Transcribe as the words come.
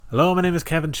Hello, my name is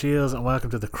Kevin Shields and welcome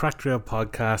to the Crack Drill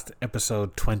Podcast,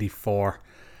 episode 24.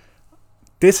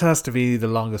 This has to be the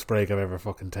longest break I've ever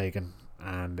fucking taken,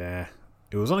 and it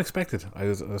was unexpected. I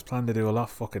was planning to do a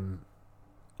lot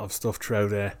of stuff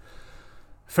throughout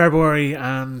February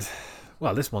and,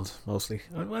 well, this month mostly.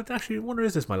 Well, actually, I wonder,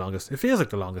 is this my longest? It feels like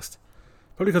the longest.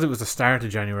 Probably because it was the start of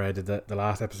January I did the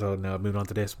last episode, and now I've moved on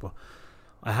to this, but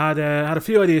I had a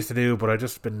few ideas to do, but I've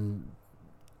just been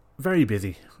very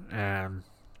busy.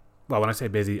 Well, when I say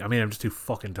busy, I mean I'm just too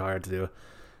fucking tired to do it.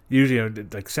 Usually I'm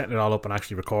like setting it all up and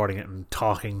actually recording it and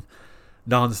talking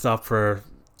non-stop for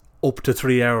up to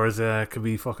 3 hours could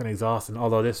be fucking exhausting.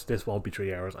 Although this won't be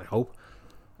 3 hours, I hope.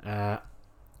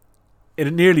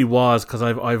 It nearly was, because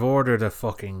I've ordered a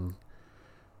fucking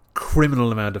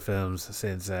criminal amount of films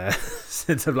since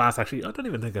since I've last actually. I don't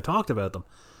even think I talked about them,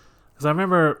 because I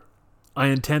remember I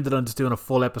intended on just doing a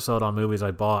full episode on movies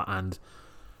I bought, and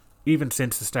even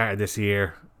since the start of this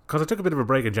year, because I took a bit of a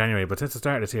break in January, but since the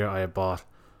start of this year I had bought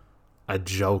a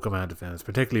joke amount of films,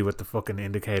 particularly with the fucking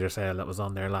Indicator sale that was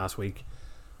on there last week.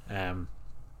 And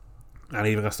I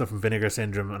even got stuff from Vinegar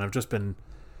Syndrome, and I've just been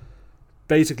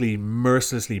basically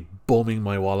mercilessly bumming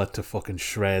my wallet to fucking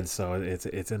shreds. So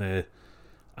it's in a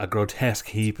grotesque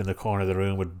heap in the corner of the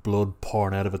room with blood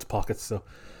pouring out of its pockets. So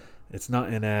it's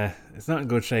not in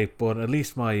good shape, but at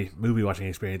least my movie watching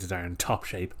experiences are in top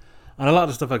shape. And a lot of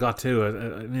the stuff I got too, I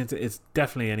mean, it's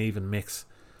definitely an even mix.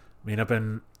 I mean, I've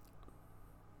been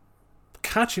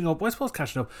catching up.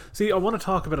 See, I want to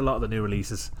talk about a lot of the new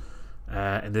releases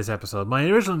in this episode. My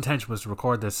original intention was to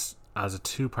record this as a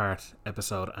 2-part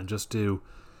episode and just do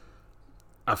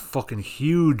a fucking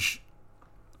huge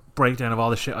breakdown of all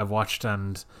the shit I've watched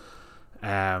and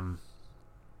what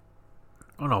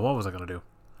was I going to do?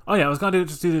 Oh yeah, I was going to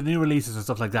just do the new releases and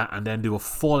stuff like that, and then do a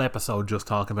full episode just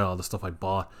talking about all the stuff I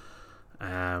bought.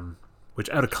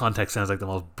 Which out of context sounds like the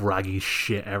most braggy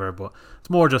shit ever, but it's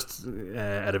more just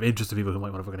out of interest to people who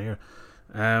might want to fucking hear.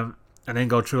 And then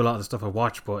go through a lot of the stuff I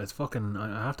watched, but it's fucking,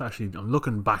 I have to actually, I'm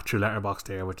looking back through Letterboxd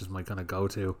here, which is my kind of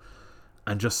go-to,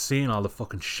 and just seeing all the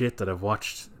fucking shit that I've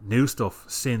watched, new stuff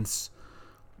since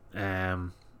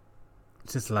the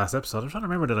last episode. I'm trying to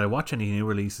remember, did I watch any new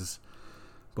releases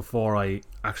before I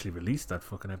actually released that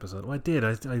fucking episode? Well, I did.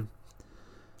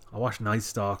 I watched Night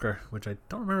Stalker, which I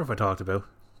don't remember if I talked about.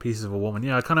 Pieces of a Woman.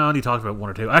 Yeah, I kind of only talked about one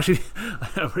or two. Actually,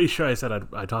 I'm pretty sure I said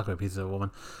I talked about Pieces of a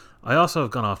Woman. I also have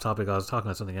gone off topic. I was talking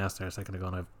about something else there a second ago,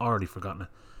 and I've already forgotten it.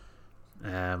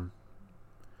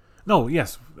 What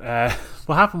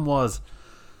happened was,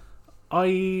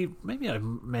 maybe I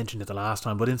mentioned it the last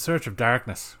time, but In Search of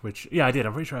Darkness, which, yeah, I did.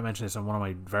 I'm pretty sure I mentioned this on one of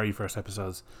my very first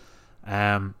episodes.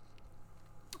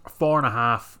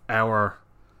 4.5 hour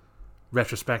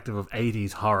retrospective of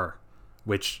 80s horror,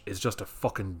 which is just a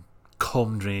fucking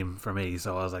cum dream for me.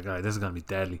 So I was like, alright, this is going to be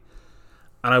deadly.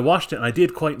 And I watched it and I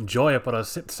did quite enjoy it, but I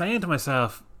was saying to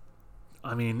myself,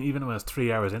 I mean, even when I was 3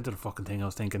 hours into the fucking thing, I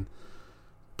was thinking,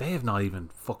 they have not even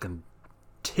fucking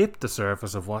tipped the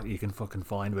surface of what you can fucking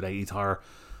find with 80s horror.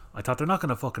 I thought they're not going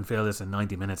to fucking fill this in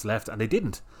 90 minutes left, and they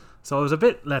didn't. So I was a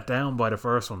bit let down by the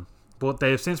first one. But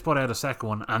they've since put out a second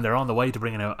one, and they're on the way to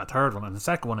bringing out a third one. And the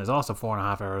second one is also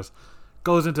 4.5 hours.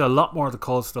 Goes into a lot more of the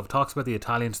cult stuff, talks about the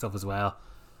Italian stuff as well,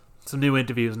 some new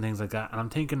interviews and things like that. And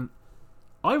I'm thinking,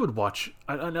 I would watch.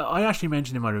 I actually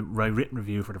mentioned in my written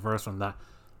review for the first one that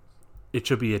it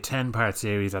should be a 10-part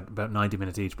series at about 90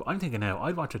 minutes each. But I'm thinking now,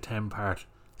 I'd watch a 10-part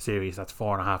series that's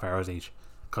 4.5 hours each,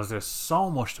 because there's so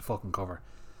much to fucking cover.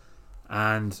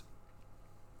 And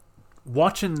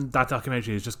watching that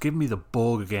documentary is just giving me the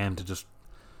bug again to just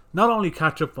not only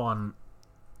catch up on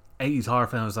 80s horror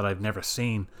films that I've never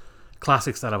seen,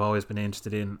 classics that I've always been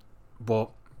interested in,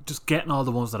 but just getting all the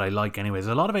ones that I like anyways.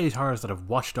 There's a lot of 80s horrors that I've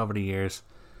watched over the years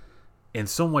in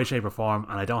some way, shape or form,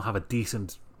 and I don't have a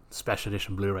decent special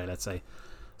edition Blu-ray, let's say.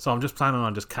 So I'm just planning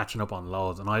on just catching up on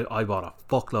loads, and I bought a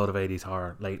fuckload of 80s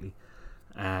horror lately.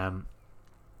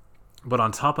 But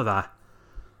on top of that,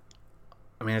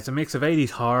 I mean, it's a mix of 80s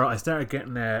horror. I started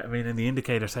getting, in the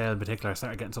Indicator sale in particular, I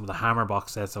started getting some of the Hammer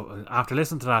box sets. So after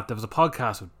listening to that, there was a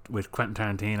podcast with Quentin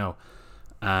Tarantino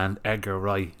and Edgar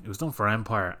Wright. It was done for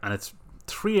Empire, and it's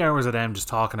 3 hours of them just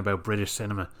talking about British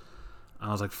cinema. And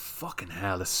I was like, fucking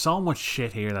hell, there's so much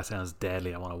shit here that sounds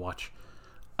deadly I want to watch.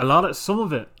 Some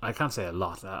of it, I can't say a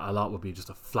lot would be just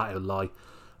a flat out lie.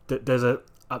 There's a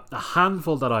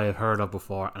handful that I have heard of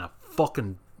before, and a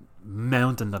fucking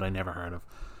mountain that I never heard of.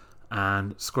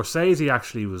 And Scorsese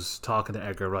actually was talking to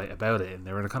Edgar Wright about it, and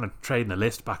they were kind of trading a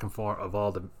list back and forth of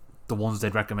all the ones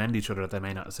they'd recommend each other that they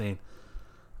may not have seen.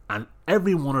 And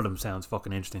every one of them sounds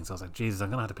fucking interesting. So I was like, Jesus, I'm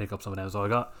going to have to pick up some of them. So I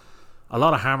got a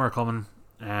lot of Hammer coming.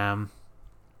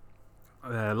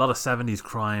 A lot of 70s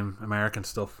crime, American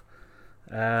stuff.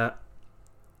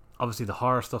 Obviously the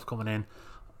horror stuff coming in.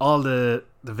 All the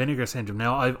Vinegar Syndrome.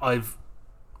 Now I've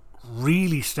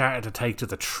really started to take to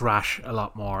the trash a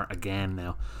lot more again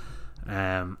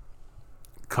now.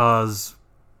 Because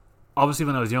obviously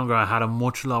when I was younger I had a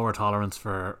much lower tolerance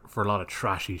for a lot of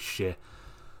trashy shit.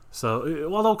 So,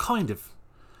 although kind of.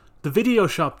 The video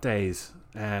shop days,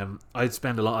 I'd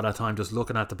spend a lot of that time just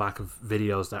looking at the back of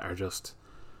videos that are just...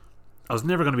 I was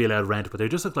never going to be allowed rent, but they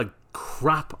just look like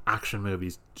crap action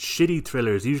movies. Shitty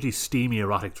thrillers, usually steamy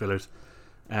erotic thrillers.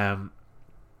 But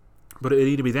it'd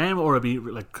either be them or it'd be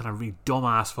like kind of really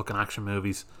dumbass fucking action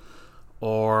movies.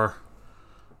 Or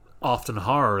often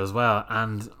horror as well.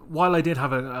 And while I did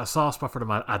have a soft spot for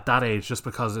them at that age, just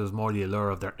because it was more the allure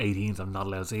of their 18s, I'm not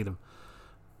allowed to see them.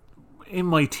 In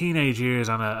my teenage years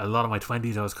and a lot of my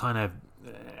 20s, I was kind of...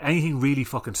 anything really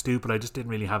fucking stupid I just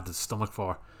didn't really have the stomach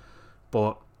for.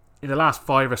 But in the last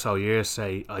 5 or so years,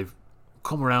 say, I've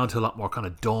come around to a lot more kind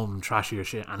of dumb, trashier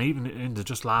shit. And even in the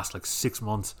just last like 6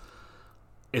 months,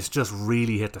 it's just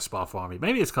really hit the spot for me.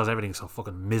 Maybe it's because everything's so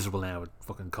fucking miserable now with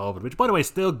fucking COVID, which, by the way, is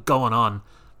still going on.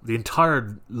 The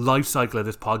entire life cycle of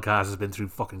this podcast has been through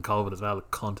fucking COVID as well,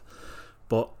 cunt.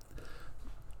 But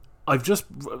I've just...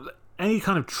 any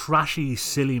kind of trashy,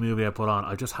 silly movie I put on,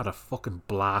 I just had a fucking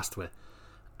blast with.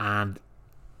 And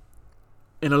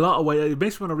in a lot of ways, it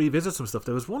makes me want to revisit some stuff.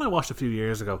 There was one I watched a few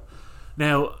years ago.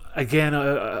 Now, again,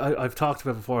 I've talked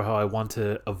about before how I want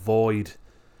to avoid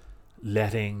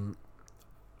letting...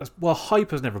 well, hype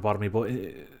has never bothered me, but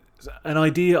an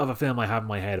idea of a film I have in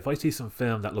my head. If I see some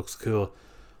film that looks cool,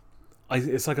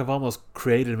 it's like I've almost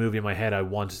created a movie in my head. I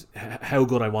want how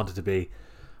good I want it to be.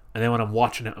 And then when I'm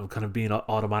watching it, I'm kind of being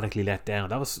automatically let down.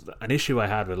 That was an issue I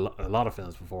had with a lot of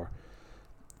films before.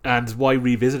 And why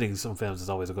revisiting some films is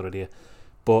always a good idea.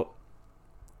 But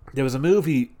there was a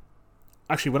movie...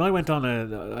 actually, when I went on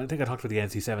I think I talked about the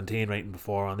NC-17 rating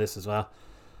before on this as well.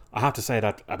 I have to say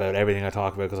that about everything I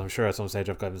talk about, because I'm sure at some stage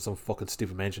I've gotten some fucking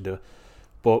stupid mention to it.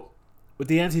 But with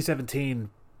the NC-17,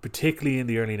 particularly in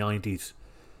the early 90s,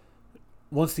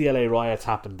 once the LA riots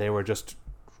happened, they were just...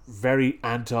 very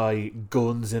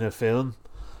anti-guns in a film,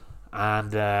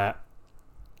 and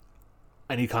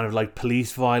any kind of like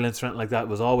police violence or anything like that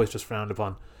was always just frowned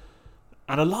upon.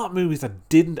 And a lot of movies that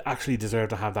didn't actually deserve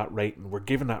to have that rating were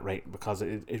given that rating because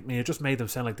it just made them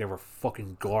sound like they were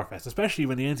fucking gorefest, especially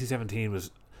when the NC-17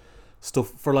 was stuff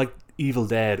for like Evil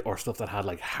Dead or stuff that had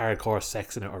like hardcore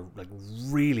sex in it, or like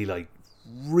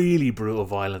really brutal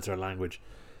violence or language.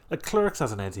 Like Clerks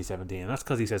has an NC-17, and that's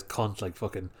because he says cunt like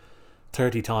fucking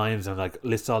 30 times and like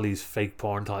lists all these fake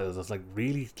porn titles. It's like,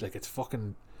 really, like, it's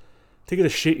fucking... think of the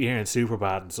shit you hear in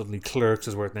Superbad and suddenly Clerks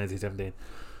is worth 1917.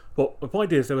 But the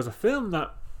point is, there was a film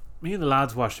that me and the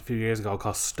lads watched a few years ago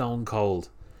called Stone Cold,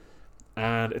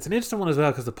 and it's an interesting one as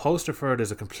well because the poster for it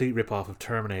is a complete rip-off of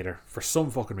Terminator for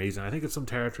some fucking reason. I think in some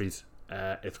territories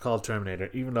it's called Terminator,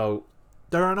 even though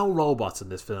there are no robots in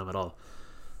this film at all,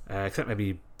 except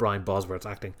maybe Brian Bosworth's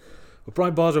acting. But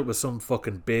Brian Bosworth was some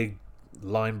fucking big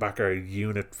linebacker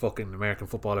unit fucking American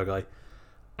footballer guy,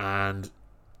 and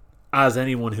as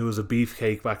anyone who was a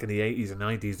beefcake back in the 80s and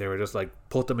 90s, they were just like,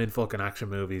 put them in fucking action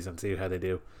movies and see how they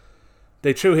do.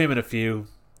 They threw him in a few.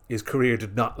 His career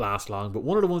did not last long, but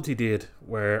one of the ones he did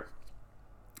where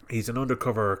he's an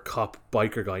undercover cop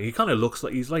biker guy, he kind of looks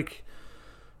like, he's like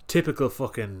typical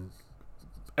fucking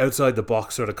outside the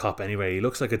box sort of cop anyway. He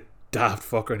looks like a daft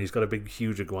fucker, and he's got a big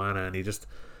huge iguana, and he just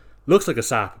looks like a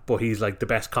sap, but he's like the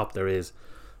best cop there is.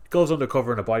 He goes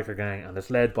undercover in a biker gang, and it's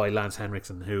led by Lance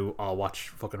Henriksen, who I'll watch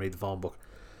fucking read the phone book.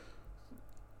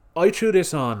 I threw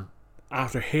this on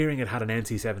after hearing it had an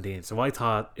NC-17, so I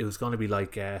thought it was going to be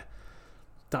like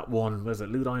that one, was it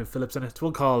Lou Diamond Phillips in it? It's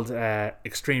one called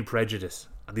Extreme Prejudice,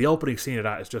 and the opening scene of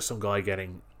that is just some guy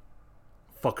getting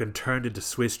fucking turned into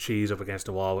Swiss cheese up against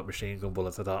a wall with machine gun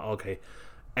bullets. I thought, okay,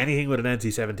 anything with an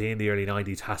NC-17 in the early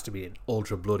 90s has to be an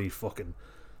ultra bloody fucking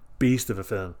beast of a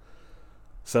film.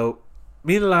 So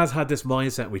me and the lads had this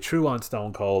mindset. We threw on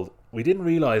Stone Cold. We didn't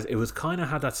realise it was kind of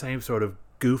had that same sort of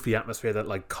goofy atmosphere that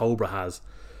like Cobra has,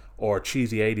 or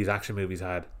cheesy 80s action movies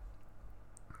had.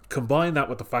 Combine that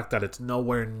with the fact that it's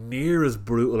nowhere near as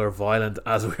brutal or violent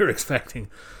as we were expecting,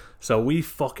 so we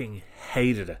fucking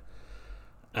hated it.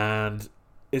 And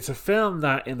it's a film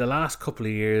that in the last couple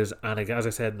of years, and as I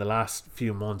said in the last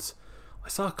few months, I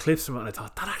saw clips from it and I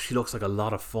thought, that actually looks like a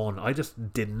lot of fun. I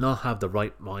just did not have the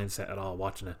right mindset at all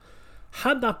watching it.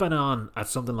 Had that been on at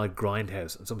something like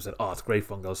Grindhouse and someone said, oh, it's great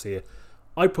fun, go see it,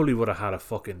 I probably would have had a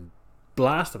fucking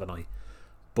blast of a night.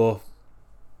 But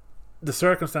the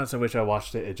circumstance in which I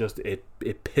watched it,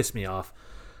 it pissed me off.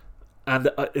 And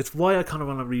it's why I kind of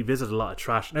want to revisit a lot of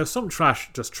trash. Now, some trash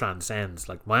just transcends,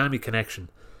 like Miami Connection,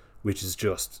 which is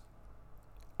just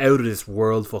out of this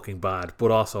world fucking bad, but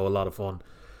also a lot of fun.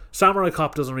 Samurai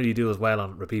Cop doesn't really do as well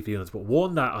on repeat units, but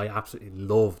one that I absolutely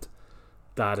loved,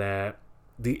 that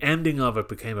the ending of it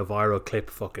became a viral clip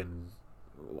fucking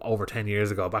over 10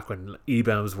 years ago, back when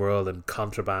eBaum's World and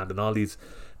Contraband and all these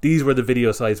were the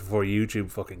video sites before YouTube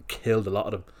fucking killed a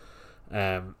lot of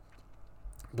them.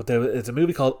 But it's a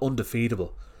movie called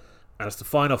Undefeatable, and it's the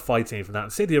final fight scene from that.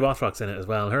 And Cynthia Rothrock's in it as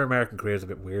well, and her American career is a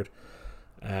bit weird.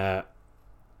 But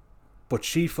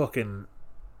she fucking,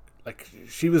 like,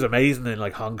 she was amazing in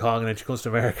like Hong Kong, and then she comes to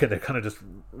America and they're kind of just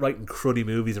writing cruddy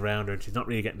movies around her, and she's not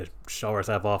really getting to show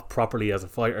herself off properly as a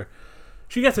fighter.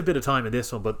 She gets a bit of time in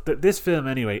this one, but this film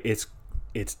anyway, it's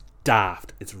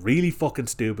daft. It's really fucking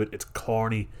stupid. It's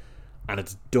corny, and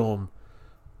it's dumb,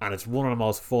 and it's one of the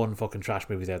most fun fucking trash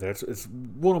movies out there. It's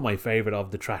one of my favourite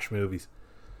of the trash movies.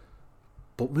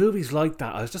 But movies like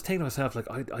that, I was just thinking to myself, like,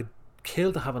 I'd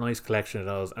kill to have a nice collection of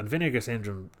those. And Vinegar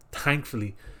Syndrome,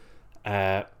 thankfully,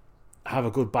 have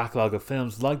a good backlog of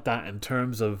films like that in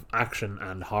terms of action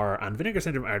and horror. And Vinegar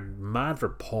Syndrome are mad for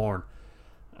porn.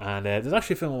 And there's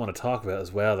actually a film I want to talk about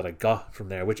as well that I got from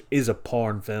there, which is a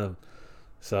porn film.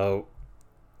 So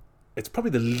it's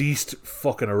probably the least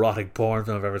fucking erotic porn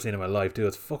film I've ever seen in my life too.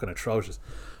 It's fucking atrocious.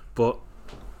 But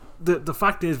the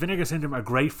fact is, Vinegar Syndrome are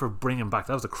great for bringing back,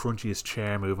 that was the crunchiest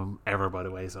chair move ever, by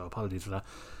the way, so apologies for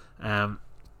that.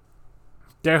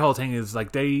 Their whole thing is,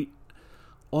 like, they,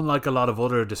 unlike a lot of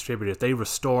other distributors, they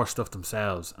restore stuff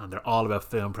themselves, and they're all about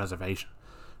film preservation.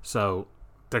 So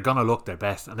they're gonna look their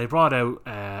best. And they brought out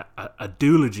a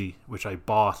duology, which I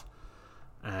bought,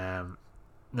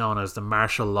 known as the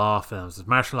Martial Law films. There's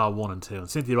Martial Law 1 and 2, and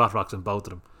Cynthia Rothrock's in both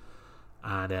of them.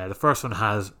 And the first one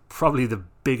has probably the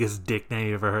biggest dick name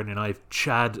you've ever heard in your life,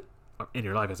 Chad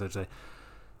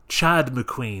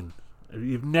McQueen.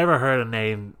 You've never heard a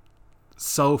name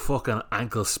so fucking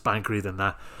ankle spankery than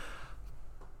that.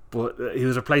 But he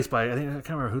was replaced by, I can't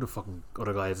remember who the fucking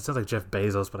other guy is. It sounds like Jeff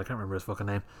Bezos, but I can't remember his fucking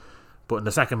name. But in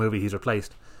the second movie, he's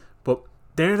replaced. But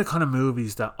they're the kind of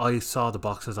movies that I saw the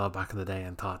boxes of back in the day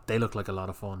and thought they looked like a lot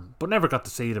of fun, but never got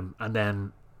to see them. And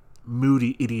then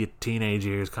moody idiot teenage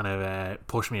years kind of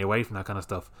pushed me away from that kind of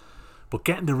stuff. But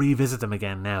getting to revisit them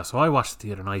again now. So I watched it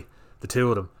the other night, the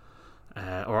two of them,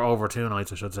 or over 2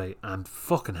 nights I should say, and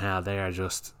fucking hell, they are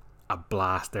just a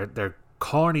blast. They're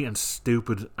corny and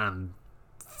stupid and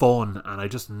fun, and I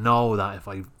just know that if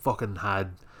I fucking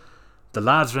had the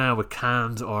lads around with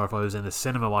cans, or if I was in the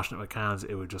cinema watching it with cans,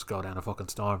 it would just go down a fucking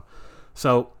storm.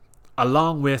 So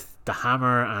along with the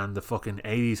Hammer and the fucking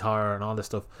 80s horror and all this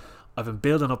stuff, I've been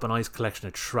building up a nice collection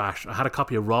of trash. I had a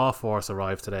copy of Raw Force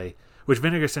arrive today, which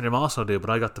Vinegar Syndrome also do, but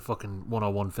I got the fucking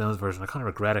 101 Films version. I kind of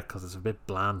regret it because it's a bit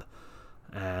bland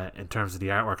in terms of the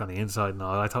artwork on the inside and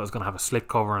all. I thought it was going to have a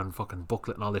slipcover and fucking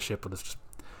booklet and all this shit, but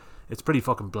it's pretty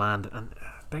fucking bland. And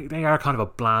they are kind of a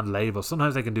bland label.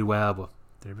 Sometimes they can do well, but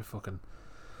they're a bit fucking,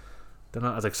 they're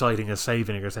not as exciting as, say,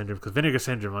 Vinegar Syndrome. Because Vinegar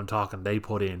Syndrome, I'm talking, they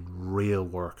put in real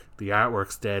work. The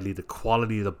artwork's deadly, the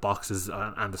quality of the boxes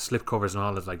and the slipcovers and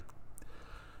all is like,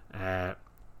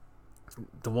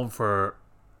 the one for,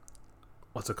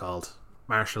 what's it called,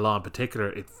 Martial Law in particular,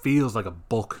 it feels like a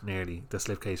book nearly, the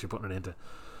slipcase you're putting it into,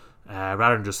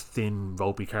 rather than just thin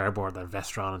ropey cardboard that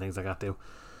Vestron and things like that do.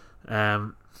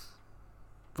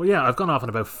 But yeah, I've gone off on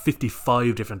about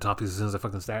 55 different topics as soon as I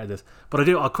fucking started this. But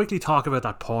I'll quickly talk about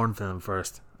that porn film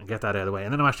first and get that out of the way.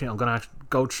 And then I'm going to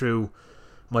go through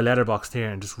my letterbox here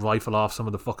and just rifle off some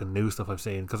of the fucking new stuff I've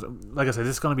seen. Because, like I said,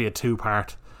 this is going to be a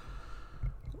 2-part.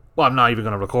 Well, I'm not even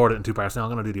going to record it in 2 parts now.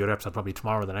 I'm going to do the other episode probably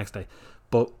tomorrow or the next day.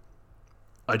 But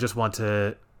I just want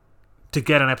to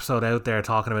get an episode out there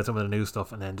talking about some of the new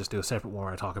stuff, and then just do a separate one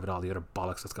where I talk about all the other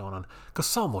bollocks that's going on. Because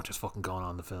so much is fucking going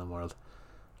on in the film world.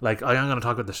 Like, I am going to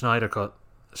talk about the Schneider cut.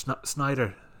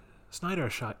 Schneider or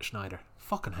Schneider?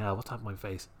 Fucking hell, what's happened to my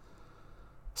face?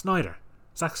 Snyder.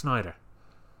 Zack Snyder.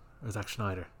 Or Zack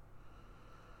Schneider.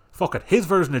 Fuck it. His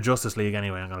version of Justice League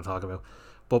anyway I'm going to talk about.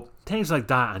 But things like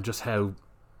that, and just how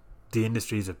the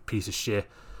industry's a piece of shit.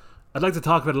 I'd like to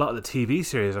talk about a lot of the TV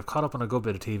series. I've caught up on a good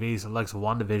bit of TVs. I like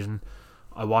WandaVision.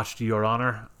 I watched Your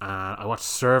Honor. I watched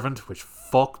Servant, which,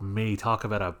 fuck me, talk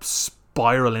about a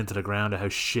spiral into the ground of how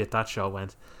shit that show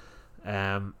went.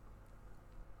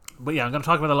 But yeah, I'm going to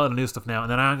talk about a lot of the new stuff now, and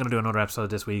then I'm going to do another episode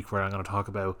this week where I'm going to talk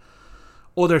about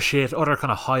other shit, other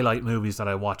kind of highlight movies that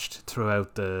I watched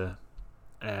throughout the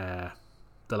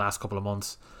last couple of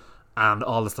months, and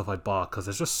all the stuff I bought, because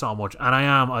there's just so much. And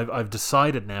I've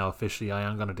decided now officially I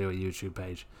am going to do a YouTube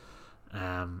page.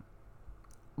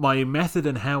 My method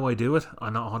and how I do it,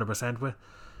 I'm not 100% with,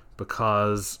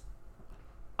 because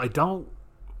I don't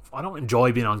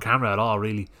enjoy being on camera at all,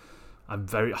 really. I'm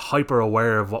very hyper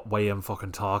aware of what way I'm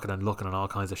fucking talking and looking and all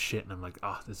kinds of shit, and I'm like,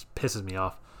 this pisses me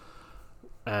off.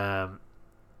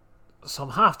 So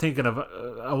I'm half thinking of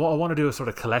I want to do a sort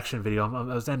of collection video. I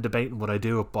was then debating, would I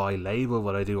do it by label,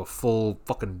 would I do a full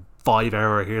fucking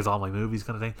 5-hour here's all my movies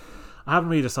kind of thing. I haven't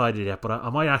really decided yet, but I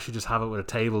might actually just have it with a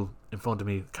table in front of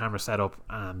me, camera set up,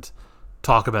 and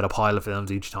talk about a pile of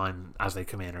films each time as they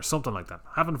come in or something like that.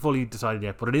 I haven't fully decided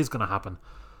yet, but it is going to happen,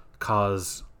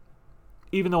 because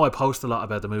even though I post a lot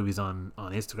about the movies on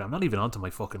Instagram, not even onto my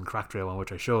fucking crack trail one,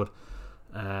 which I should.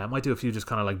 I might do a few just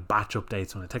kind of like batch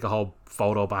updates when I take a whole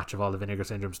photo batch of all the Vinegar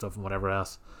Syndrome stuff and whatever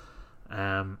else.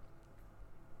 But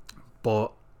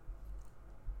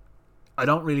I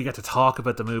don't really get to talk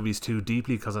about the movies too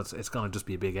deeply, because it's going to just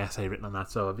be a big essay written on that.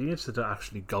 So I'd be interested to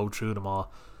actually go through them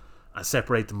all and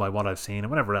separate them by what I've seen and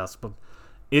whatever else. But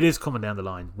it is coming down the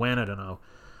line. When, I don't know.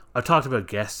 I've talked about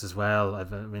guests as well. I've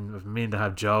been meaning to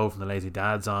have Joe from the Lazy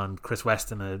Dads on, Chris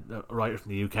Weston, a writer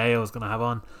from the UK, I was going to have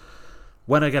on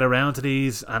when I get around to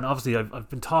these. And obviously I've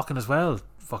been talking as well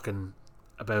fucking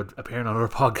about appearing on other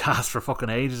podcasts for fucking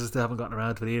ages. I still haven't gotten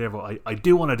around to it either, but I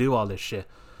do want to do all this shit,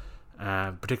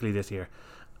 particularly this year,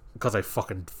 because I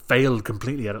fucking failed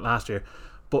completely at it last year.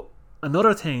 But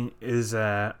another thing is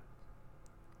the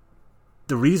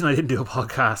reason I didn't do a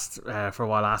podcast for a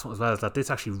while last month as well is that this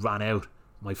actually ran out.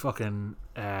 My fucking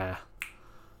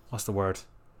what's the word?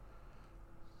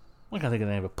 I can't think of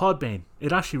the name of it. Podbean.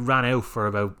 It actually ran out for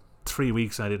about 3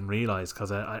 weeks, and I didn't realise,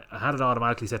 because I had it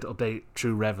automatically set to update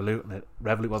through Revolut, and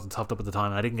Revolut wasn't topped up at the time,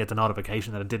 and I didn't get the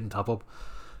notification that it didn't top up.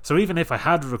 So even if I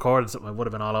had recorded something, I would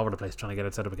have been all over the place trying to get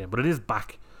it set up again. But it is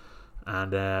back,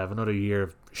 and I have another year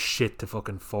of shit to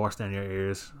fucking force down your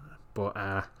ears. But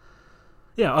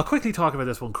yeah, I'll quickly talk about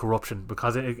this one, Corruption,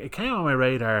 because it came on my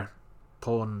radar,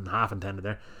 pun half intended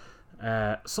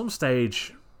there, some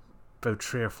stage about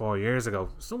 3 or 4 years ago.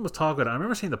 Someone was talking about it. I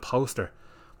remember seeing the poster,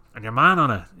 and your man on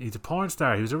it, he's a porn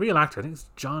star, he was a real actor. I think it's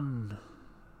John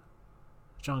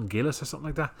Gillis or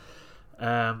something like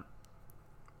that.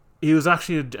 He was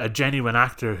actually a genuine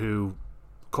actor who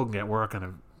couldn't get work,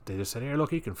 and they just said, here,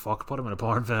 look, he can put him in a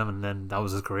porn film, and then that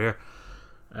was his career.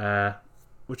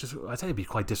 Which is, I'd say, it'd be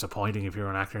quite disappointing if you're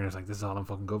an actor and it's like, this is all I'm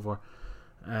fucking good for.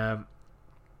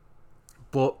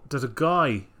 But there's a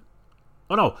guy,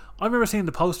 I remember seeing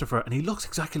the poster for it, and he looks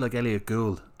exactly like Elliot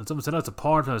Gould. And someone said, it's a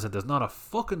porn film. I said, there's not a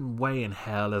fucking way in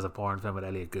hell there's a porn film with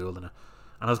Elliot Gould in it.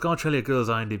 And I was going through Elliot Gould's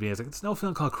IMDb, I was like, it's no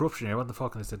film called Corruption here, what the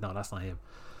fuck? And I said, no, that's not him.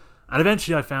 And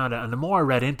eventually I found it, and the more I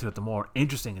read into it, the more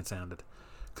interesting it sounded,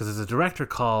 because there's a director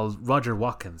called Roger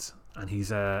Watkins, and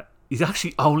he's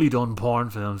actually only done porn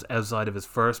films outside of his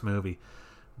first movie,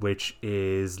 which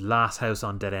is Last House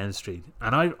on Dead End Street.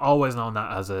 And I've always known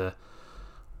that as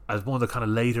one of the kind of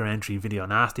later entry video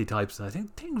nasty types, and I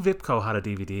think Vipco had a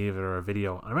DVD of it or a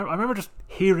video. I remember just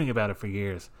hearing about it for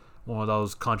years. One of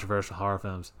those controversial horror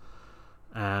films.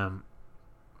 For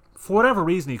whatever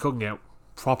reason, he couldn't get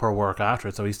proper work after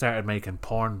it, so he started making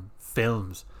porn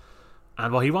films.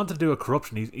 And while he wanted to do a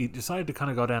Corruption, he decided to kind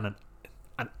of go down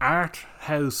an art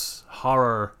house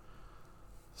horror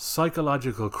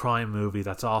psychological crime movie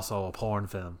that's also a porn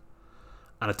film,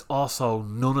 and it's also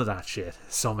none of that shit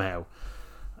somehow.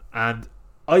 And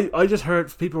I just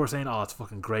heard people were saying, oh, it's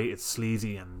fucking great, it's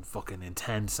sleazy and fucking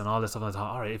intense and all this stuff, and I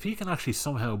thought, alright, if he can actually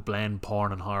somehow blend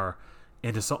porn and horror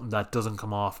into something that doesn't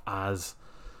come off as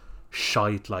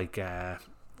shite, like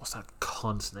what's that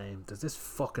cunt's name? There's this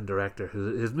fucking director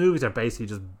his movies are basically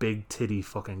just big titty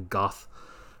fucking goth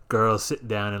girls sitting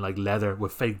down in like leather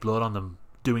with fake blood on them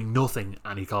doing nothing,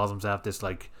 and he calls himself this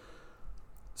like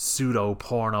pseudo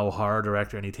porno horror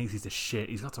director, and he thinks he's the shit.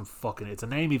 He's got some fucking, it's a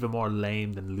name even more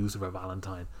lame than Lucifer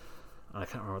Valentine, and I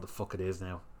can't remember what the fuck it is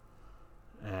now.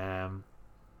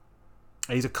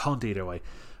 He's a cunt either way,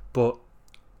 but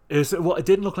it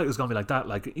didn't look like it was going to be like that.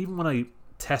 Like, even when I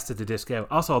tested the disc out,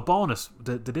 also a bonus,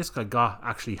 the disc I got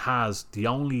actually has the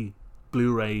only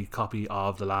Blu-ray copy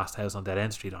of The Last House on Dead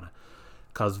End Street on it,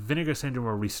 because Vinegar Syndrome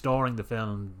were restoring the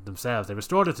film themselves. They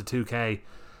restored it to 2K,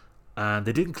 and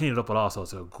they didn't clean it up at all, so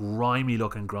it's a grimy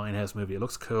looking grindhouse movie. It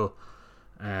looks cool,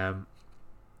 and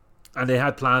they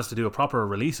had plans to do a proper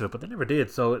release of it, but they never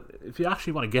did. So if you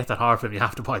actually want to get that horror film, you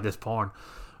have to buy this porn.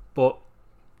 But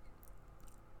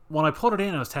when I put it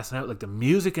in, I was testing out, like, the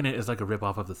music in it is like a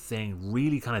rip-off of The Thing.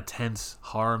 Really kind of tense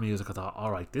horror music. I thought,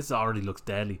 alright, this already looks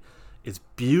deadly. It's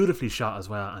beautifully shot as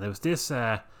well. And there was this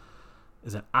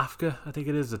is it Afgha, I think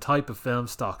it is, the type of film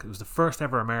stock. It was the first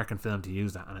ever American film to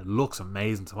use that, and it looks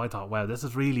amazing. So I thought, wow, this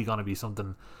is really going to be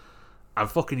something, a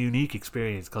fucking unique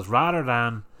experience, because rather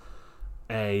than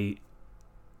a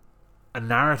a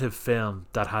narrative film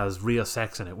that has real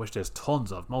sex in it, which there's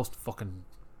tons of. Most fucking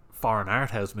foreign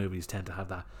art house movies tend to have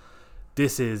that.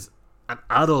 This is an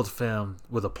adult film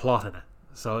with a plot in it,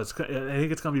 so I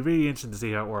think it's going to be really interesting to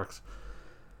see how it works.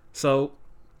 So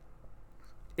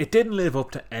it didn't live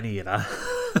up to any of that.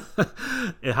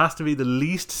 It has to be the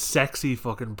least sexy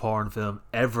fucking porn film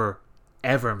ever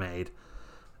made.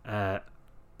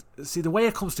 See, the way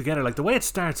it comes together, like the way it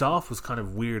starts off was kind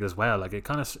of weird as well. Like it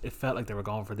felt like they were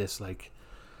going for this like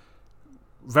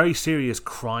very serious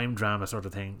crime drama sort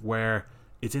of thing where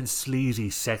it's in sleazy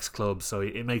sex clubs, so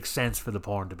it makes sense for the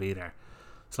porn to be there.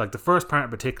 So like the first part in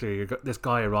particular, this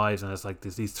guy arrives and it's like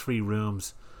there's these 3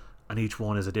 rooms and each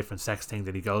one is a different sex thing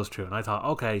that he goes through, and I thought,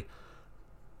 okay,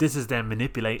 this is them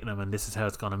manipulating him and this is how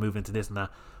it's going to move into this and that.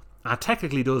 And it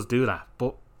technically does do that,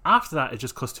 but after that it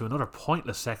just cuts to another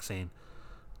pointless sex scene.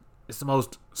 It's the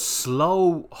most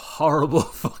slow, horrible,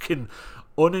 fucking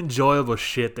unenjoyable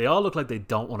shit. They all look like they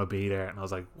don't want to be there, and I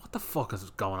was like, what the fuck is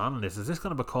going on in this? Is this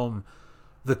going to become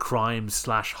the crime /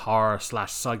 horror /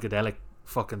 psychedelic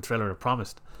fucking thriller it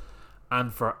promised?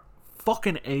 And for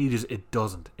fucking ages it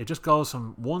doesn't. It just goes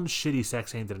from one shitty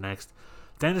sex scene to the next.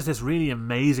 Then there's this really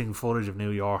amazing footage of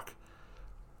New York,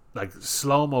 like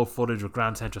slow-mo footage with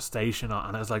Grand Central Station on,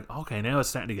 and I was like, okay, now it's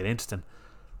starting to get interesting.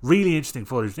 Really interesting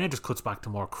footage. Then it just cuts back to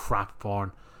more crap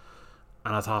porn,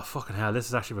 and I thought, fucking hell, this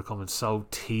is actually becoming so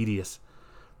tedious.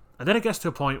 And then it gets to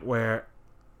a point where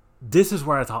this is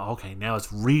where I thought, okay, now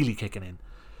it's really kicking in,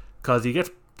 because he gets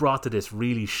brought to this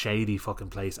really shady fucking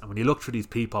place, and when you look through these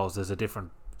peepholes there's a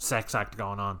different sex act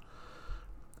going on,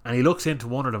 and he looks into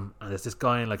one of them and there's this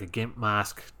guy in like a gimp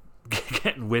mask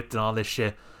getting whipped and all this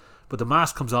shit, but the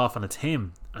mask comes off and it's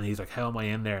him, and he's like, how am I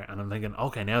in there? And I'm thinking,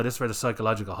 okay, now this is where the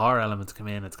psychological horror elements come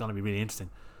in. It's going to be really interesting.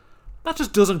 That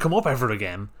just doesn't come up ever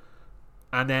again.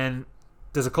 And then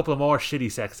there's a couple of more shitty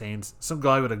sex scenes, some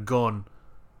guy with a gun,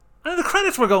 and the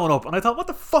credits were going up, and I thought, what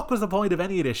the fuck was the point of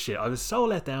any of this shit? I was so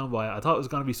let down by it. I thought it was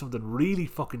going to be something really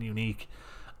fucking unique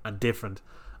and different.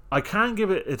 I can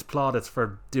give it its plaudits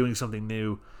for doing something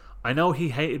new. I know he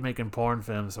hated making porn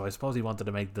films, so I suppose he wanted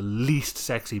to make the least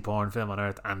sexy porn film on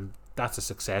earth, and that's a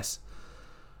success.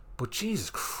 But Jesus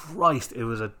Christ, it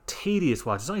was a tedious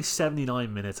watch. It's only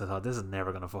 79 minutes. I thought, this is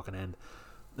never going to fucking end.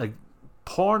 Like,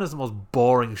 porn is the most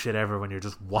boring shit ever when you're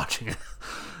just watching it.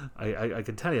 I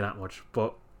can tell you that much.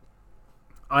 But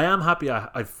I am happy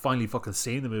I've finally fucking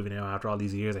seen the movie now after all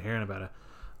these years of hearing about it.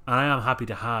 And I am happy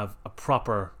to have a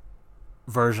proper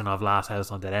version of Last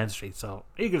House on Dead End Street. So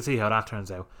eager to see how that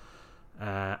turns out.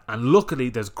 And luckily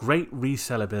there's great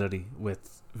resellability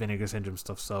with Vinegar Syndrome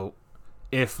stuff. So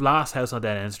if Last House on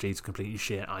Dead End Street's completely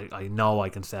shit, I know I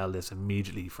can sell this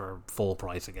immediately for full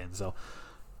price again. So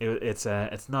it's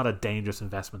not a dangerous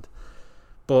investment.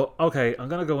 But okay, I'm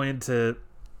going to go into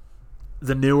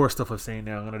the newer stuff I've seen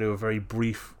now. I'm going to do a very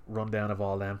brief rundown of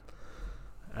all them,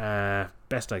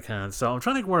 best I can. So I'm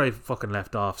trying to think where I fucking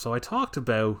left off. So I talked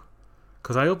about,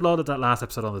 because I uploaded that last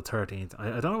episode on the 13th.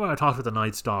 I don't know why I talked about the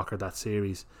Night Stalker, that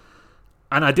series.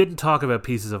 And I didn't talk about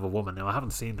Pieces of a Woman. Now, I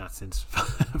haven't seen that since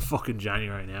fucking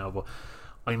January now. But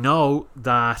I know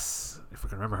that, if I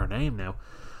can remember her name now,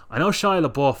 I know Shia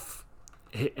LaBeouf,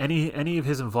 any of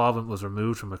his involvement was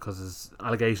removed from it because his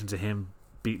allegations of him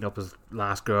beating up his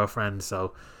last girlfriend.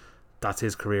 So that's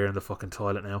his career in the fucking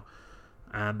toilet now.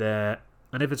 And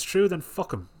if it's true, then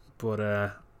fuck him.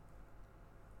 But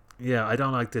yeah, I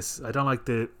don't like this. I don't like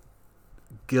the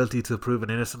guilty till proven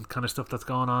innocent kind of stuff that's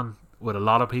going on with a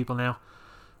lot of people now.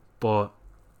 But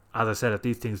as I said, if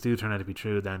these things do turn out to be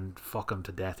true, then fuck him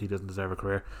to death. He doesn't deserve a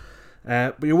career.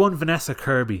 But your one Vanessa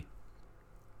Kirby,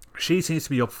 she seems to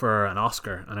be up for an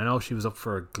Oscar, and I know she was up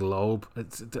for a Globe.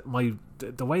 The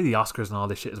way the Oscars and all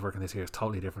this shit is working this year is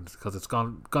totally different because it's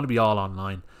going to be all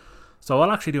online. So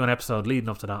I'll actually do an episode leading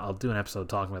up to that. I'll do an episode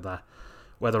talking about that.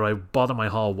 Whether I bother my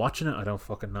haul watching it, I don't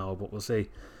fucking know, but we'll see.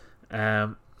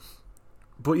 But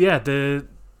yeah, the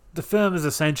film is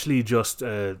essentially just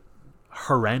a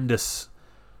horrendous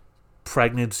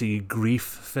pregnancy grief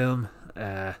film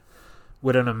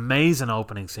with an amazing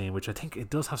opening scene, which I think it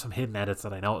does have some hidden edits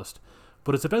that I noticed.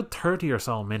 But it's about 30 or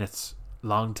so minutes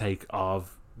long take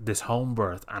of this home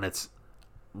birth, and it's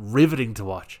riveting to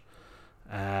watch.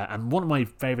 And one of my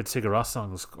favourite Sigur Rós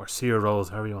songs, or Sigur Rós,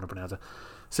 however you want to pronounce it,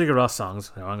 Sigur Rós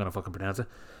songs, I'm going to fucking pronounce it,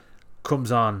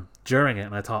 comes on during it,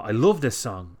 and I thought, I love this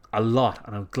song a lot,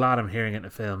 and I'm glad I'm hearing it in a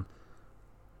film.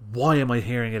 Why am I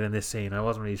hearing it in this scene? I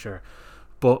wasn't really sure.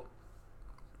 But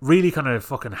really kind of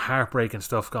fucking heartbreaking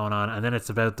stuff going on, and then it's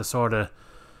about the sort of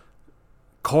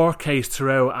court case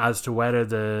throughout as to whether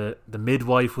the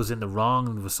midwife was in the wrong,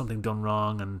 and was something done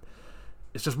wrong, and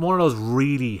it's just one of those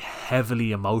really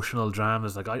heavily emotional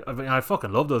dramas. Like I mean, I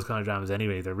fucking love those kind of dramas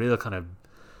anyway. They're real kind of,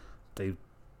 they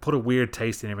put a weird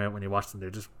taste in your mouth when you watch them. They're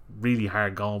just really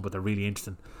hard going, but they're really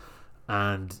interesting.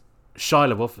 And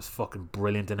Shia LaBeouf is fucking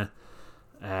brilliant in it.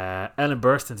 Ellen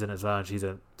Burstyn's in it as well,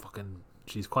 and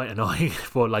she's quite annoying,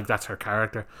 but like that's her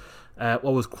character. What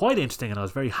was quite interesting, and I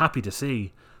was very happy to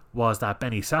see, was that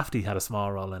Benny Safdie had a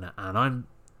small role in it, and I'm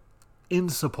in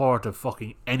support of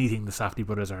fucking anything the Safdie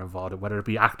brothers are involved in, whether it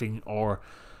be acting or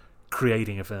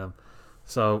creating a film.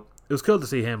 So it was cool to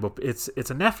see him. But it's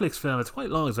a Netflix film. It's quite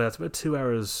long as well. It's about 2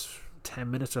 hours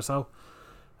 10 minutes or so.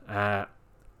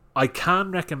 I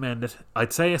can recommend it.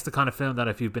 I'd say it's the kind of film that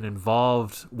if you've been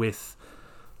involved with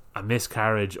a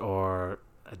miscarriage or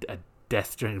a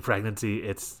death during pregnancy,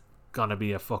 it's gonna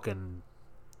be a fucking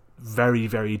very,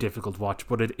 very difficult watch.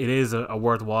 But it is a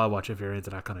worthwhile watch if you're into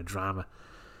that kind of drama.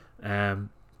 There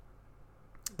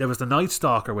was The Night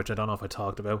Stalker, which I don't know if I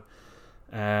talked about.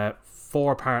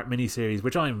 4-part miniseries,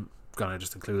 which I'm gonna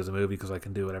just include as a movie because I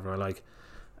can do whatever I like.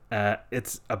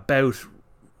 It's about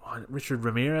Richard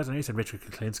Ramirez, and he said Richard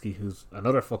Kuklinski, who's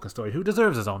another fucking story, who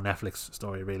deserves his own Netflix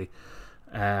story, really.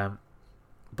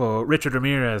 But Richard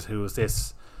Ramirez, who was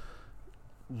this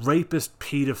rapist,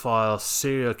 paedophile,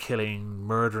 serial killing,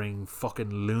 murdering,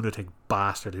 fucking lunatic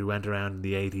bastard who went around in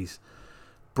the 80s,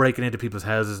 breaking into people's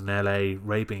houses in LA,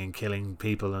 raping and killing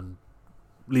people and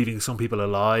leaving some people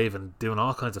alive and doing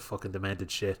all kinds of fucking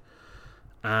demented shit.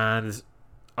 And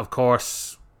of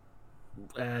course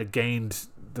gained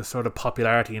the sort of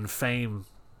popularity and fame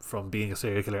from being a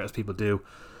serial killer, as people do.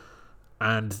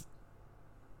 And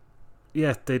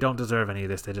yeah, they don't deserve any of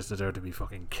this. They just deserve to be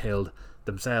fucking killed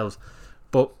themselves.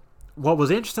 But what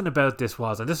was interesting about this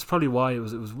was, and this is probably why it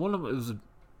was a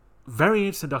very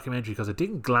interesting documentary, because it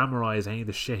didn't glamorize any of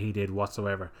the shit he did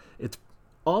whatsoever. It's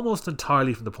almost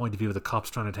entirely from the point of view of the cops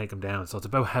trying to take him down. So it's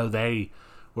about how they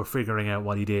were figuring out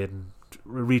what he did and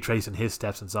retracing his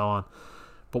steps and so on.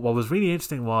 But what was really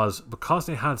interesting was, because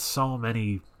they had so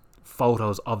many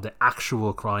photos of the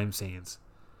actual crime scenes,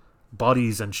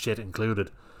 bodies and shit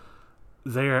included,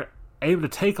 they're able to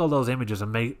take all those images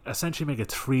and essentially make a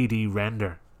 3D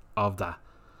render of that.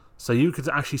 So you could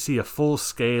actually see a full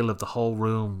scale of the whole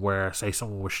room where, say,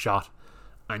 someone was shot,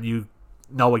 and you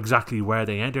know exactly where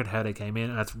they entered, how they came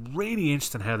in, and it's really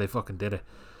interesting how they fucking did it,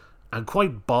 and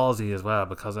quite ballsy as well,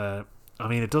 because I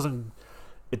mean, it doesn't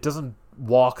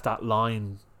walk that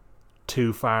line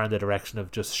too far in the direction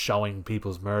of just showing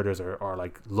people's murders or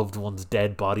like loved ones'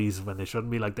 dead bodies when they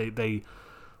shouldn't be. Like they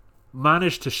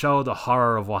managed to show the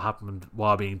horror of what happened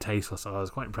while being tasteless, so I was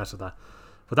quite impressed with that.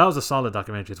 But that was a solid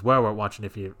documentary. It's well worth watching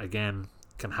if you, again,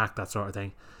 can hack that sort of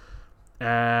thing.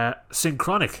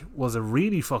 Synchronic was a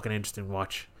really fucking interesting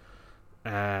watch.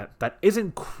 That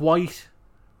isn't quite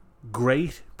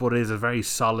great, but is a very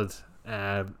solid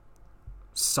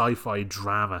sci-fi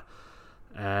drama.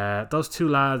 Those two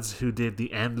lads who did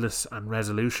The Endless and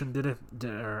Resolution did it.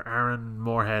 They're Aaron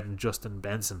Moorhead and Justin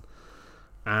Benson.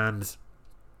 And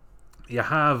you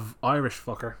have Irish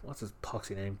fucker, what's his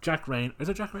poxy name? Jack Rayner. Is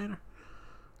it Jack Rayner?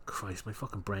 Christ, my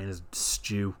fucking brain is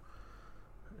stew.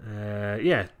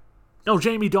 Yeah. No,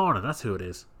 Jamie Dornan, that's who it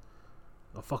is.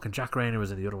 Oh, fucking Jack Rayner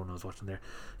was in the other one I was watching there.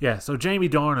 Yeah, so Jamie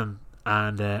Dornan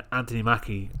and Anthony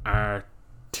Mackie are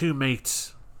two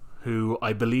mates who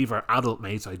I believe are adult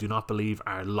mates. I do not believe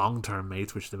are long-term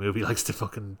mates, which the movie likes to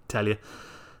fucking tell you.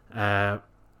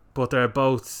 But they're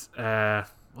both...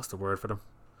 what's the word for them?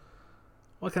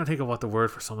 Why can't I think of what the word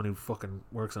for someone who fucking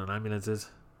works in an ambulance is?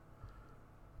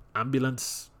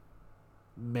 Ambulance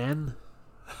men?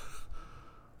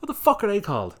 What the fuck are they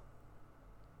called?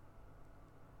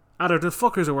 They're the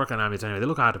fuckers who work on ambulance anyway. They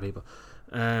look after people.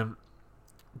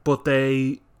 But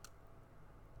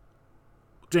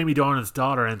Jamie Dornan's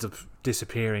daughter ends up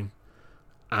disappearing,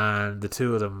 and the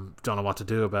two of them don't know what to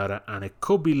do about it, and it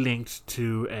could be linked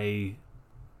to a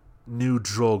new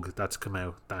drug that's come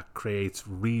out that creates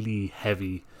really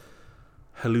heavy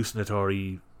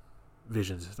hallucinatory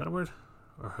visions. Is that a word?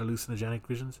 Or hallucinogenic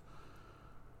visions?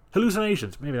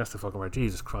 Hallucinations, maybe that's the fucking word.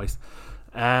 Jesus Christ.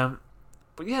 But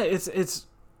yeah, it's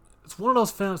one of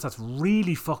those films that's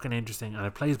really fucking interesting, and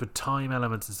it plays with time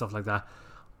elements and stuff like that.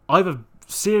 I have a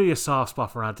serious soft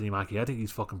spot for Anthony Mackie. I think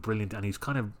he's fucking brilliant, and he's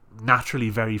kind of naturally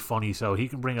very funny, so he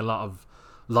can bring a lot of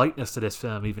lightness to this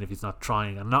film, even if he's not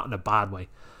trying, and not in a bad way.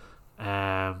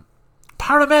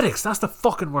 Paramedics, that's the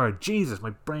fucking word. Jesus, my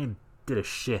brain did a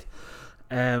shit.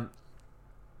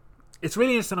 It's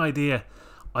really interesting idea.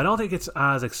 I don't think it's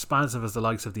as expansive as the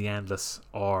likes of The Endless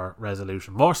or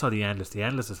Resolution. More so The Endless. The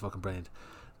Endless is fucking brilliant.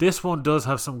 This one does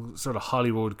have some sort of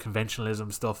Hollywood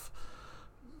conventionalism stuff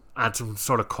and some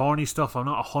sort of corny stuff. I'm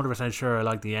not 100% sure I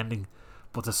like the ending,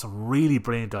 but there's some really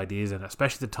brilliant ideas in it,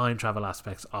 especially the time travel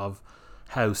aspects of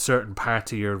how certain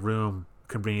parts of your room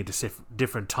can bring you to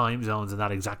different time zones in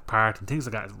that exact part and things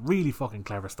like that. It's really fucking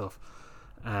clever stuff.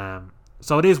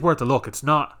 So it is worth a look. It's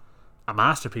not a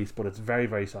masterpiece, but it's very,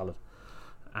 very solid.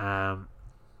 And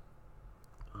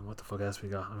what the fuck else we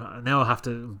got? Now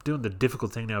I'm doing the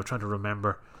difficult thing now of trying to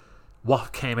remember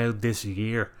what came out this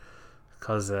year,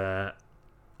 because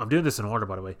I'm doing this in order,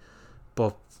 by the way,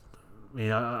 but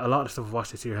a lot of stuff I've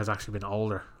watched this year has actually been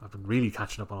older. I've been really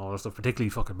catching up on all the stuff, particularly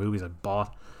fucking movies I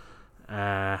bought.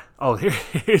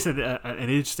 Here's an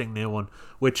interesting new one,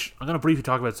 which I'm going to briefly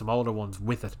talk about some older ones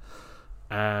with it.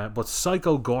 But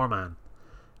Psycho Gorman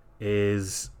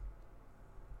is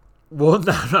one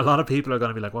that a lot of people are going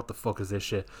to be like, what the fuck is this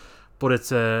shit? But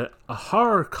it's a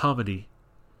horror comedy,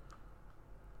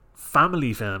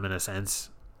 family film in a sense,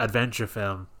 adventure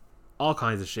film, all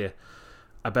kinds of shit,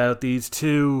 about these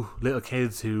two little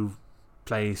kids who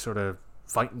play sort of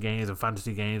fighting games and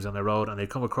fantasy games on the road, and they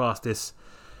come across this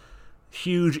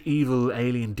huge evil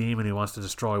alien demon who wants to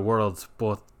destroy worlds,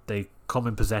 but they come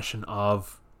in possession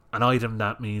of an item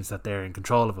that means that they're in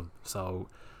control of him. So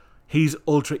he's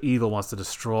ultra evil, wants to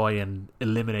destroy and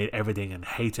eliminate everything and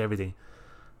hates everything,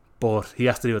 but he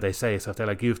has to do what they say. So if they're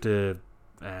like, you have to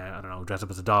dress up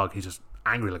as a dog, he's just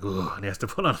angry, like, ugh, and he has to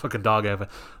put on a fucking dog outfit.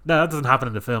 No, that doesn't happen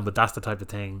in the film, but that's the type of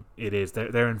thing it is.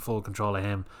 They're in full control of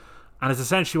him, and it's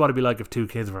essentially what it'd be like if two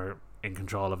kids were in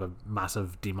control of a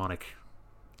massive demonic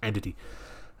entity.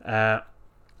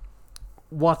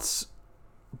 What's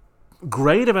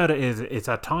great about it is it's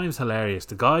at times hilarious.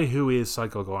 The guy who is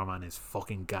Psycho Gorman is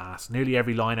fucking gas. Nearly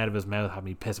every line out of his mouth had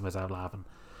me pissing myself laughing.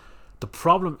 The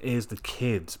problem is the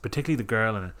kids, particularly the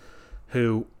girl in it,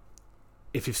 who,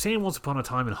 if you've seen Once Upon a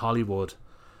Time in Hollywood,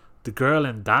 the girl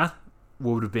in that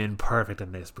would have been perfect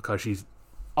in this, because she's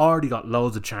already got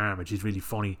loads of charm and she's really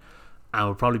funny and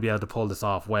would probably be able to pull this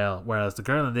off well. Whereas the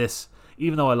girl in this,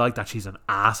 even though I like that she's an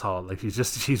asshole, like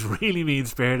she's really mean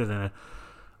spirited in it,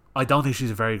 I don't think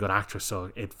she's a very good actress.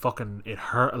 So it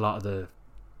hurt a lot of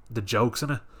the jokes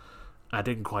in it. It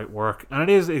didn't quite work, and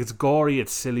it's gory,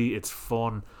 it's silly, it's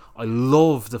fun. I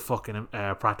love the fucking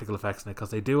practical effects in it, because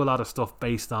they do a lot of stuff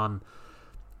based on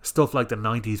stuff like the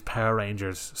 90s Power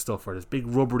Rangers stuff, where there's big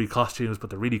rubbery costumes, but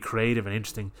they're really creative and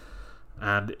interesting.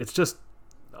 And it's just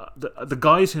the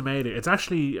guys who made it. It's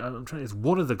actually it's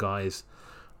one of the guys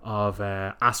of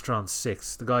Astron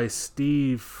 6. The guy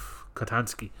Steve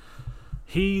Kotansky.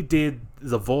 He did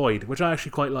The Void, which I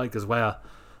actually quite like as well.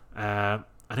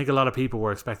 I think a lot of people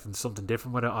were expecting something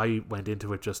different with it. I went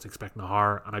into it just expecting a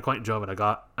horror, and I quite enjoyed what I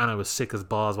got. And I was sick as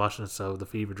balls watching it, so the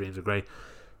fever dreams are great.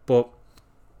 But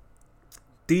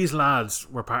these lads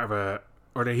were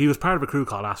he was part of a crew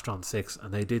called Astron 6,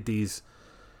 and they did these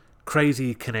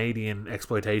crazy Canadian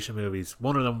exploitation movies.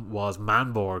 One of them was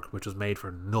Manborg, which was made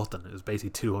for nothing. It was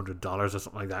basically $200 or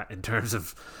something like that in terms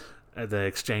of the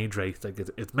exchange rate. Like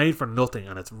it's made for nothing,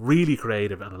 and it's really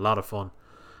creative and a lot of fun.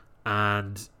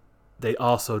 And they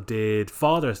also did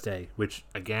Father's Day, which,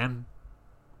 again,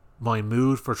 my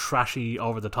mood for trashy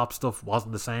over the top stuff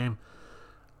wasn't the same.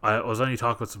 I was only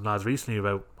talking with some lads recently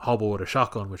about Hobo with a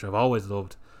Shotgun, which I've always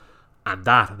loved, and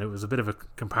it was a bit of a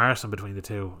comparison between the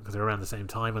two, because they were around the same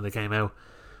time when they came out.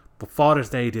 But Father's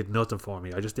Day did nothing for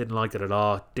me. I just didn't like it at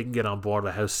all. Didn't get on board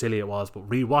with how silly it was. But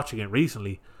rewatching it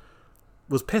recently,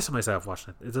 was pissing myself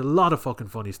watching it. It's a lot of fucking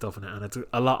funny stuff in it, and it's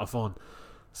a lot of fun.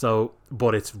 So,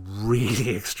 but it's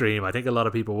really extreme. I think a lot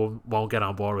of people won't get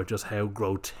on board with just how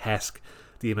grotesque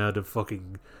the amount of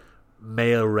fucking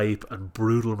male rape and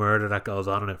brutal murder that goes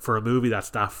on in it. For a movie that's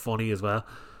that funny as well,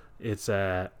 it's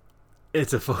a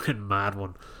fucking mad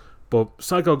one. But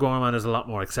Psycho Gorman is a lot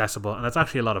more accessible, and it's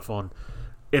actually a lot of fun.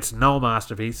 It's no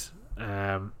masterpiece.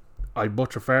 I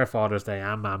much prefer Father's Day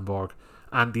and Manborg.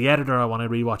 And The Editor I want to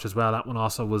rewatch as well. That one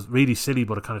also was really silly,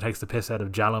 but it kind of takes the piss out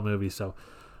of Giallo movies, so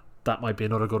that might be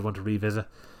another good one to revisit.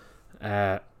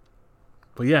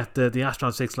 But yeah, the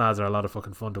Astron 6 lads are a lot of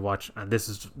fucking fun to watch, and this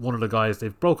is one of the guys.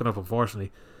 They've broken up,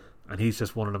 unfortunately, and he's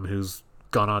just one of them who's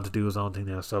gone on to do his own thing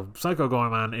now. So Psycho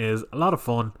Gorman is a lot of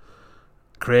fun,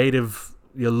 creative.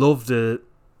 You'll love the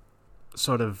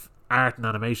sort of art and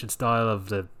animation style of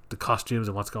the costumes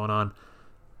and what's going on.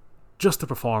 Just the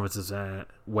performances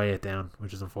weigh it down,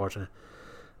 which is unfortunate.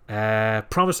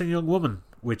 Promising Young Woman,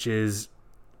 which is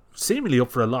seemingly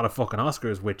up for a lot of fucking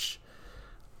Oscars, which,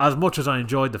 as much as I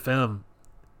enjoyed the film,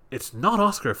 it's not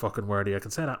Oscar fucking worthy, I can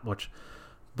say that much.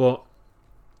 But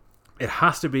it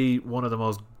has to be one of the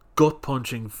most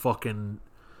gut-punching, fucking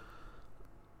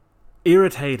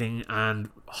irritating and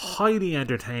highly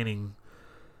entertaining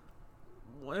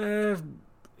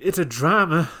it's a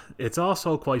drama. It's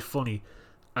also quite funny,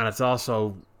 and it's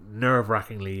also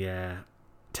nerve-wrackingly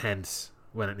tense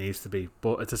when it needs to be.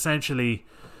 But it's essentially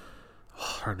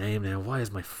her name now. Why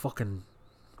is my fucking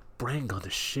brain gone to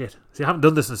shit? See, I haven't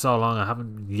done this in so long. I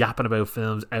haven't been yapping about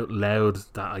films out loud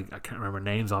that I can't remember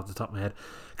names off the top of my head.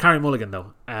 Carrie Mulligan,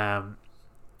 though.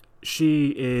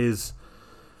 She is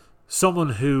someone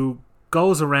who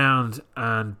goes around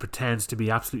and pretends to be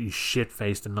absolutely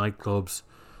shit-faced in nightclubs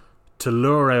to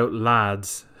lure out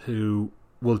lads who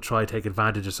will try to take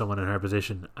advantage of someone in her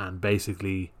position and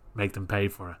basically make them pay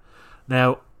for it.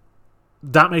 Now,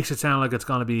 that makes it sound like it's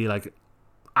going to be like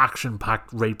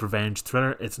action-packed rape revenge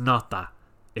thriller. It's not that.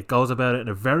 It goes about it in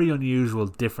a very unusual,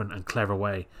 different and clever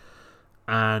way.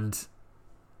 And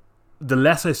the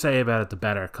less I say about it, the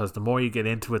better, because the more you get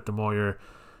into it, the more you're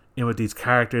in with these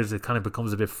characters. It kind of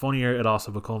becomes a bit funnier. It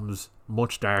also becomes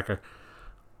much darker,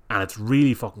 and it's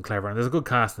really fucking clever. And there's a good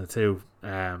cast in it too.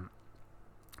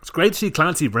 It's great to see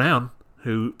Clancy Brown,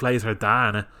 who plays her dad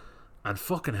in it, and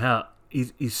fucking hell,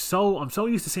 I'm so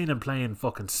used to seeing him playing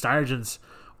fucking sergeants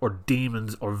or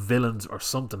demons or villains or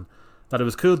something, that it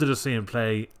was cool to just see him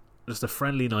play just a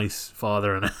friendly, nice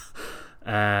father in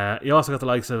it. You also got the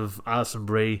likes of Alison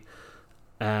Brie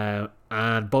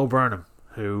and Bo Burnham,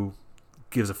 who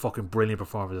gives a fucking brilliant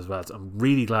performance as well. So I'm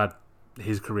really glad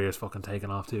his career is fucking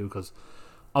taken off too, because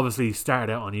obviously he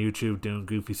started out on YouTube doing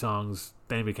goofy songs,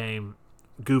 then became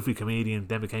goofy comedian,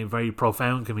 then became very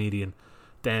profound comedian,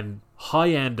 then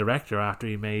high-end director after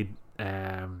he made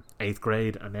 8th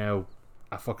Grade, and now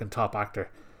a fucking top actor.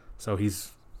 So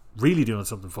he's really doing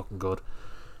something fucking good.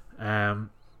 But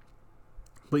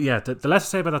yeah, the less I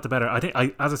say about that, the better. I think,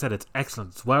 as I said, it's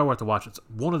excellent. It's well worth the watch. It's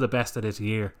one of the best of this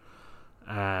year.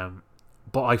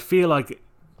 But I feel like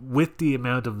with the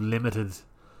amount of limited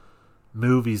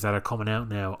movies that are coming out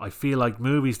now, I feel like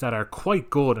movies that are quite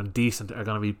good and decent are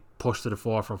going to be pushed to the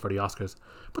forefront for the Oscars.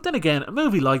 But then again, a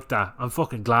movie like that, I'm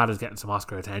fucking glad it's getting some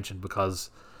Oscar attention, because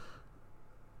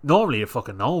normally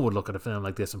fucking no one would look at a film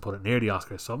like this and put it near the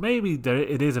Oscars. So maybe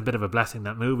it is a bit of a blessing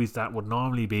that movies that would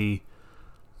normally be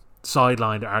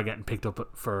sidelined are getting picked up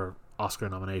for Oscar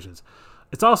nominations.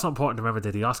 It's also important to remember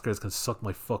that the Oscars can suck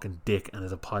my fucking dick and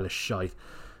is a pile of shite.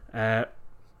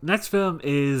 Next film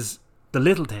is The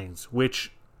Little Things,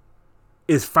 which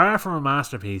is far from a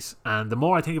masterpiece, and the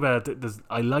more I think about it,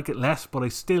 I like it less, but I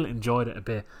still enjoyed it a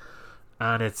bit.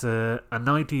 And it's a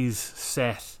 90s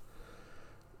set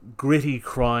gritty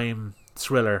crime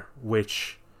thriller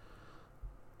which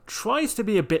tries to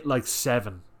be a bit like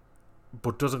Seven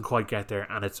but doesn't quite get there,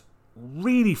 and it's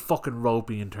really fucking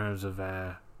ropey in terms of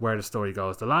where the story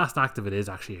goes. The last act of it is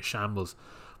actually a shambles,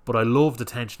 but I love the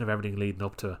tension of everything leading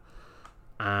up to it.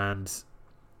 And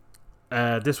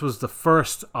this was the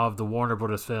first of the Warner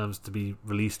Brothers films to be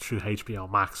released through HBO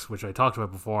Max, which I talked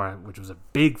about before, which was a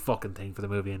big fucking thing for the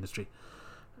movie industry.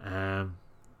 So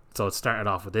it started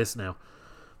off with this now.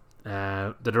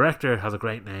 The director has a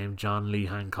great name, John Lee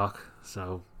Hancock,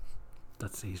 so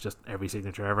he's just every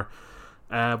signature ever.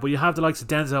 But you have the likes of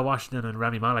Denzel Washington and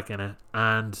Rami Malek in it,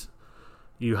 and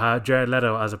you have Jared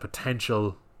Leto as a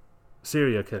potential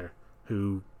serial killer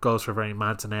who goes for a very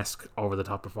Manson-esque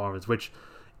over-the-top performance, which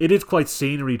it is quite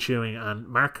scenery chewing, and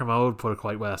Mark Kermode put it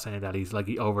quite well, saying that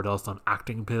he overdosed on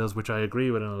acting pills, which I agree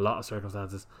with in a lot of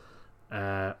circumstances.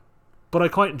 But I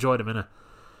quite enjoyed him in it.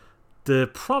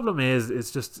 The problem is, it's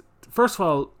just, first of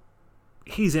all,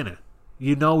 he's in it.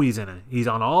 You know he's in it. He's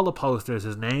on all the posters.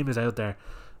 His name is out there.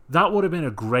 That would have been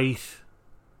a great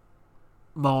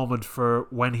moment for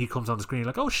when he comes on the screen.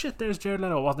 Like, oh shit, there's Jared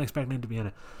Leto. I wasn't expecting him to be in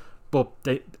it. But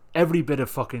every bit of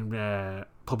fucking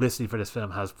publicity for this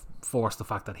film has forced the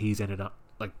fact that he's in it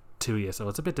to you. So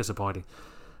it's a bit disappointing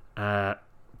that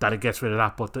it gets rid of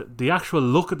that. But the actual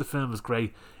look of the film is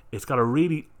great. It's got a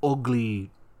really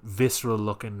ugly, visceral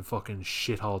looking fucking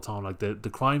shithole tone. Like the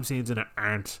crime scenes in it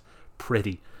aren't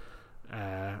pretty.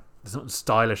 There's nothing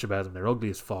stylish about them. They're ugly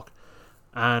as fuck.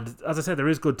 And as I said, there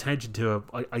is good tension to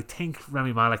it. I think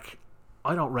Rami Malek,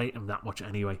 I don't rate him that much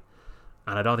anyway,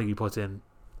 and I don't think he puts in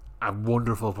a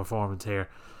wonderful performance here.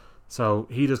 So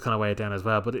he does kind of weigh it down as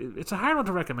well. But it's a hard one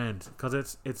to recommend, because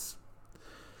it's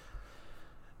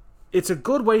a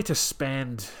good way to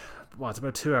spend. It's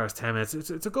about 2 hours 10 minutes.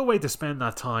 It's a good way to spend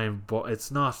that time, but it's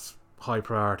not high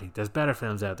priority. There's better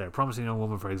films out there. Promising Young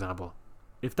Woman, for example.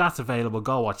 If that's available,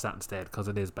 go watch that instead, because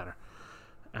it is better.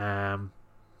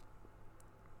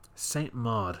 Saint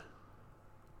Maud,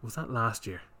 was that last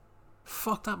year?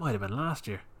 Fuck, that might have been last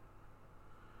year.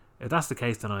 If that's the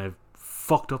case, then I've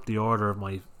fucked up the order of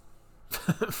my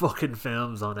fucking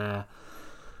films on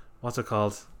what's it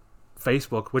called?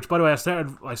 Facebook, which by the way I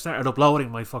started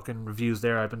uploading my fucking reviews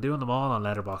there. I've been doing them all on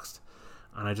Letterboxd,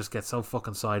 and I just get so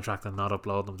fucking sidetracked and not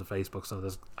upload them to Facebook. So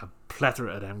there's a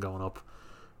plethora of them going up,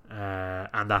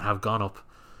 and that have gone up.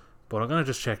 But I'm gonna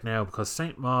just check now because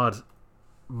Saint Maud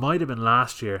might have been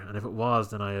last year, and if it was,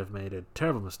 then I have made a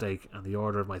terrible mistake, and the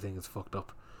order of my thing is fucked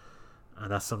up,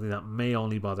 and that's something that may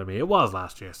only bother me. It was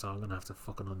last year, so I'm gonna have to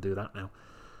fucking undo that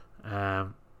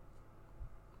now.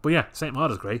 But yeah, Saint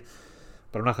Maud is great,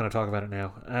 but I'm not going to talk about it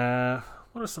now.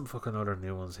 What are some fucking other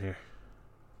new ones here?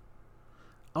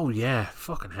 Oh yeah,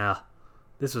 fucking hell,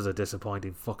 this was a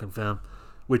disappointing fucking film,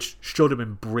 which should have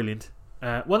been brilliant.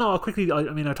 Well, no, I'll quickly. I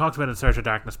mean, I talked about In Search of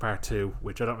Darkness Part 2,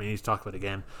 which I don't really need to talk about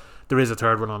again. There is a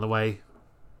third one on the way.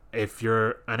 If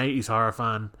you're an 80s horror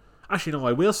fan... Actually, no,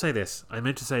 I will say this. I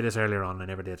meant to say this earlier on, I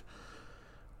never did.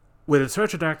 With In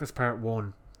Search of Darkness Part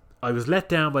 1, I was let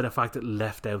down by the fact that it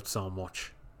left out so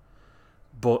much.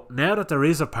 But now that there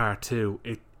is a Part 2,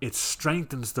 it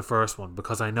strengthens the first one,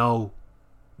 because I know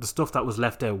the stuff that was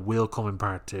left out will come in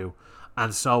Part 2,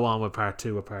 and so on with Part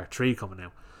 2 or Part 3 coming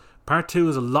out. Part 2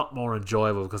 is a lot more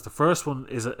enjoyable because the first one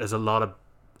is a lot of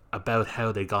about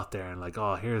how they got there, and like,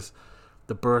 oh, here's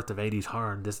the birth of 80s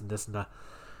horror and this and that.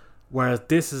 Whereas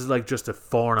this is like just a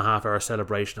 4.5 hour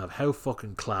celebration of how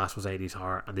fucking class was 80s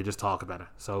horror, and they just talk about it.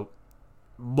 So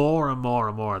more and more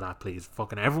and more of that, please.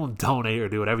 Fucking everyone donate or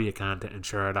do whatever you can to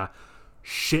ensure that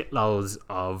shitloads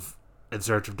of In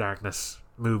Search of Darkness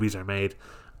movies are made.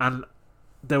 And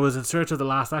there was In Search of the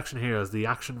Last Action Heroes, the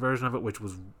action version of it, which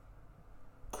was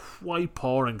quite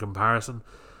poor in comparison.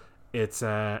 It's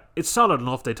solid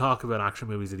enough. They talk about action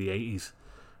movies of the 80s.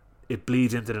 It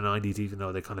bleeds into the 90s, even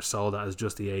though they kind of sold it as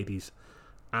just the 80s.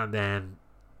 And then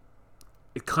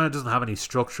it kind of doesn't have any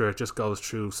structure. It just goes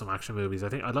through some action movies. I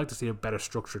think I'd like to see a better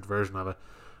structured version of it.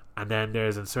 And then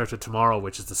there's In Search of Tomorrow,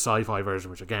 which is the sci-fi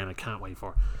version, which again I can't wait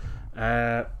for.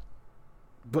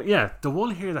 But yeah, the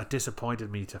one here that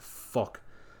disappointed me to fuck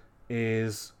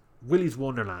is Willy's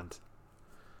Wonderland.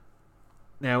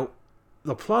 Now,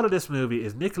 the plot of this movie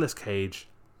is Nicolas Cage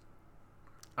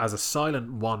as a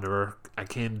silent wanderer,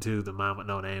 akin to the man with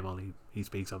no name, only he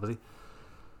speaks obviously,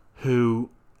 who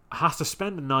has to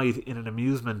spend the night in an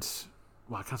amusement,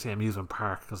 well, I can't say amusement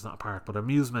park because it's not a park, but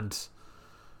amusement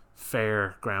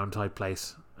fair ground type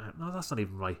place. No, that's not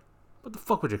even right. What the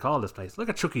fuck would you call this place? Like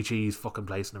a Chuck E. Cheese fucking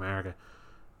place in America.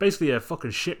 Basically a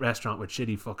fucking shit restaurant with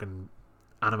shitty fucking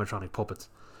animatronic puppets.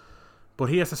 But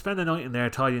he has to spend the night in there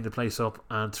tidying the place up,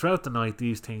 and throughout the night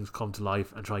these things come to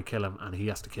life and try to kill him, and he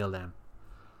has to kill them.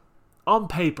 On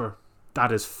paper,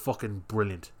 that is fucking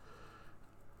brilliant.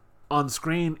 On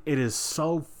screen, it is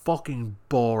so fucking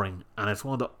boring, and it's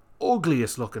one of the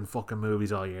ugliest looking fucking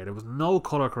movies all year. There was no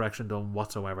colour correction done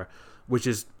whatsoever, which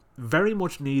is very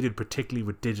much needed, particularly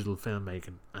with digital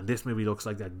filmmaking. And this movie looks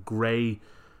like that grey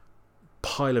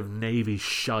pile of navy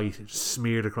shite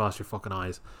smeared across your fucking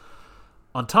eyes.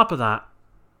 On top of that,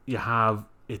 you have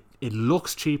it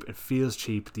looks cheap, it feels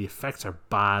cheap, the effects are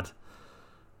bad.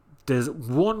 There's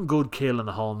one good kill in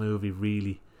the whole movie,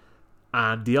 really,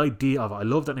 and the idea of it, I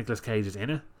love that Nicolas Cage is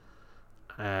in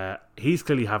it. He's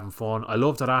clearly having fun. I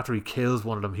love that after he kills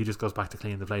one of them, he just goes back to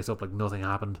clean the place up like nothing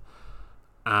happened,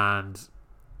 and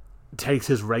takes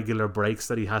his regular breaks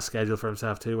that he has scheduled for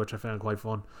himself too, which I found quite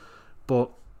fun. But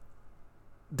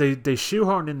They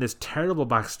shoehorn in this terrible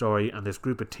backstory and this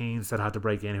group of teens that had to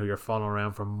break in who you're following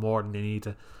around for more than they need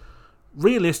to.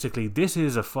 Realistically, this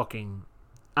is a fucking,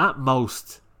 at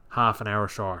most, half an hour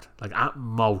short. Like, at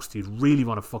most, you'd really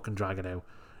want to fucking drag it out.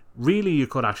 Really, you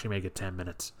could actually make it 10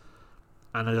 minutes.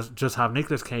 And just have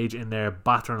Nicolas Cage in there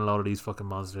battering a lot of these fucking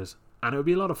monsters. And it would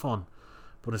be a lot of fun.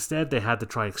 But instead, they had to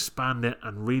try expand it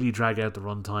and really drag out the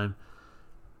runtime.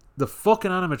 The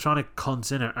fucking animatronic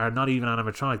cunts in it are not even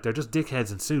animatronic. They're just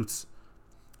dickheads in suits.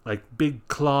 Like big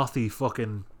clothy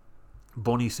fucking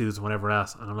bunny suits and whatever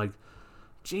else. And I'm like,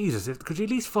 Jesus, could you at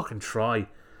least fucking try?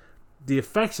 The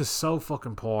effects is so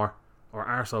fucking poor. Or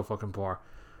are so fucking poor.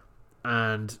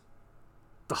 And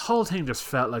the whole thing just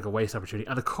felt like a waste opportunity.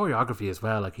 And the choreography as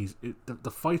well. Like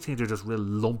the fight scenes are just real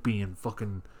lumpy and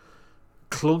fucking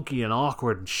clunky and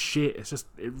awkward and shit.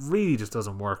 It really just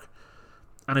doesn't work.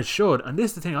 And it should. And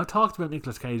this is the thing, I've talked about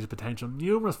Nicolas Cage's potential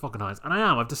numerous fucking times. And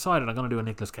I've decided I'm going to do a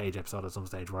Nicolas Cage episode at some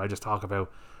stage where I just talk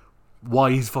about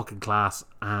why he's fucking class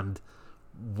and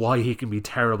why he can be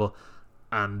terrible,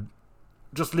 and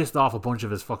just list off a bunch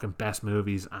of his fucking best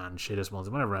movies and shittest ones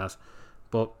and whatever else.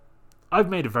 But I've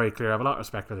made it very clear I have a lot of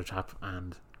respect for the chap,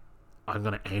 and I'm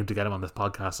going to aim to get him on this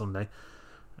podcast someday.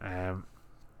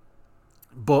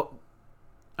 But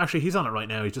actually, he's on it right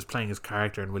now. He's just playing his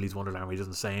character in Willy's Wonderland where he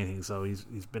doesn't say anything, so he's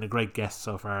been a great guest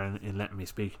so far in letting me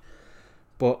speak.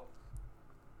 But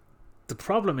the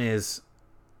problem is,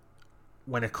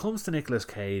 when it comes to Nicolas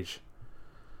Cage,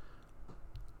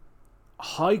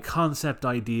 high concept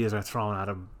ideas are thrown at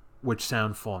him which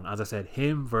sound fun. As I said,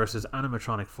 him versus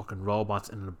animatronic fucking robots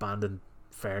in an abandoned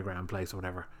fairground place or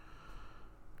whatever.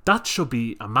 That should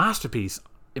be a masterpiece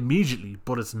immediately,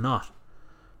 but it's not.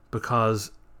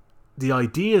 Because the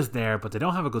idea is there, but they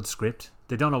don't have a good script.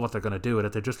 They don't know what they're going to do with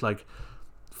it. They're just like,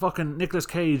 fucking Nicolas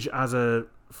Cage as a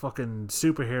fucking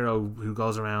superhero who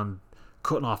goes around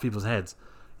cutting off people's heads.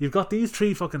 You've got these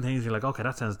three fucking things, you're like, okay,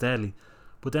 that sounds deadly.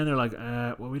 But then they're like,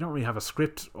 well, we don't really have a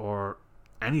script or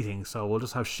anything, so we'll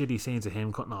just have shitty scenes of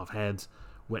him cutting off heads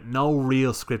with no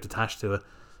real script attached to it.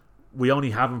 We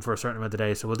only have him for a certain amount of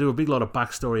days, so we'll do a big lot of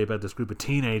backstory about this group of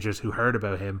teenagers who heard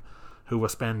about him, who will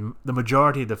spend the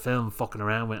majority of the film fucking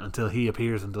around with until he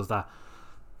appears and does that.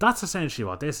 That's essentially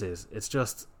what this is. It's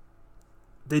just,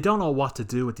 they don't know what to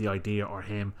do with the idea or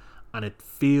him, and it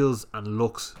feels and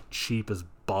looks cheap as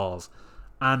balls.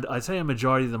 And I'd say a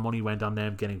majority of the money went on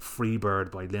them getting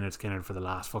Freebird by Lynyrd Skynyrd for the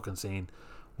last fucking scene,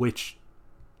 which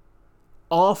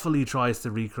awfully tries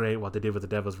to recreate what they did with The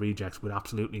Devil's Rejects with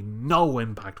absolutely no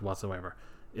impact whatsoever.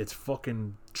 It's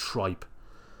fucking tripe.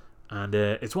 And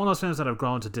it's one of those films that I've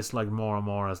grown to dislike more and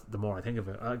more as the more I think of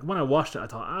it. Like, when I watched it, I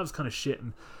thought, I was kind of shit,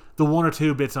 and the one or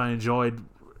two bits I enjoyed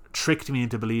tricked me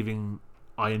into believing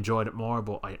I enjoyed it more,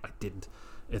 but I didn't.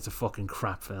 It's a fucking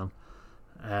crap film.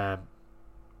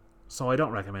 So I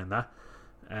don't recommend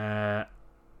that.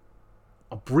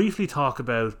 I'll briefly talk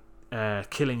about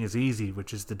Killing is Easy,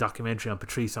 which is the documentary on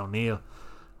Patrice O'Neill,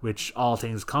 which All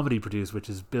Things Comedy produced, which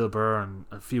is Bill Burr and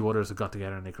a few others that got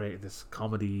together and they created this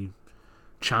comedy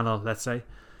channel, let's say.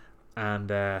 And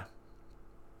they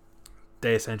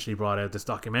essentially brought out this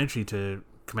documentary to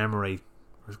commemorate,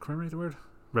 was commemorate the word?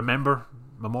 Remember?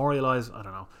 Memorialise? I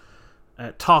don't know.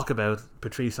 Talk about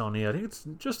Patrice O'Neill. I think it's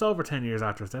just over 10 years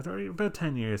after his death, or about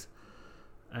 10 years.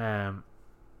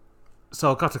 So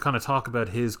I got to kind of talk about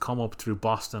his come up through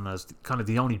Boston as kind of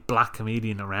the only black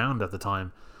comedian around at the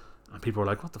time, and people were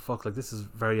like, what the fuck, like, this is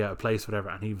very out of place, whatever,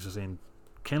 and he was just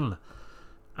killing it.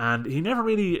 And he never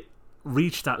really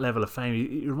reached that level of fame.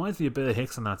 He reminds me a bit of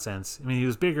Hicks in that sense. I mean, he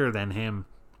was bigger than him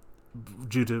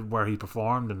due to where he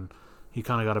performed, and he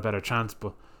kind of got a better chance,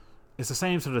 but it's the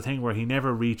same sort of thing where he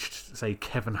never reached, say,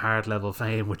 Kevin Hart level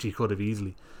fame, which he could have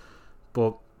easily.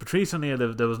 But Patrice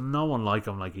O'Neill, there was no one like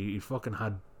him. Like, he fucking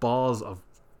had balls of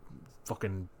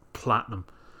fucking platinum.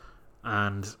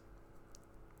 And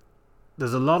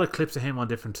there's a lot of clips of him on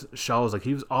different shows. Like,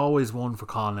 he was always one for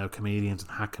calling out comedians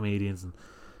and hack comedians and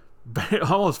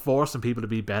almost forcing people to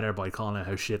be better by calling out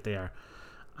how shit they are.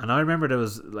 And I remember there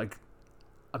was like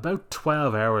about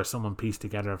 12 hours someone pieced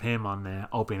together of him on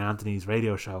Opie and Anthony's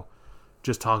radio show,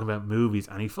 just talking about movies,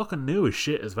 and he fucking knew his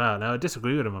shit as well. Now, I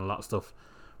disagree with him on a lot of stuff,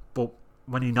 but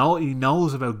when he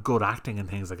knows about good acting and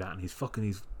things like that, and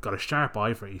he's got a sharp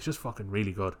eye for it. He's just fucking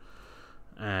really good.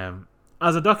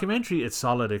 As a documentary, it's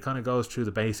solid. It kind of goes through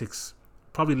the basics,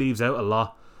 probably leaves out a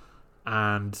lot,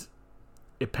 and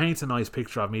it paints a nice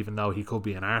picture of him, even though he could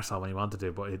be an arsehole when he wanted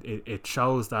to. But it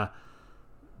shows that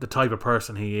the type of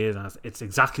person he is, and it's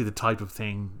exactly the type of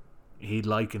thing he'd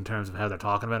like in terms of how they're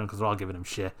talking about him, because they're all giving him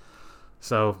shit.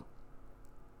 So,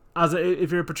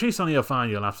 if you're a Patrice O'Neill fan,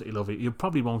 you'll absolutely love it. You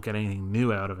probably won't get anything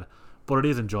new out of it, but it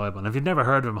is enjoyable. And if you've never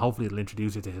heard of him, hopefully it'll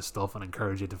introduce you to his stuff and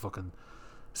encourage you to fucking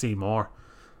see more.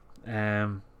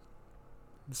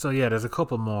 So yeah, there's a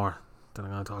couple more that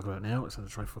I'm going to talk about now, so I'll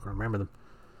try to fucking remember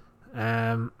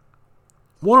them.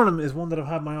 One of them is one that I've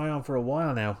had my eye on for a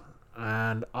while now,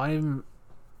 and I'm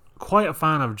quite a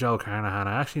fan of Joe Carnahan.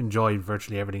 I actually enjoyed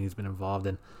virtually everything he's been involved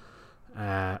in.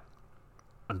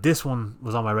 And this one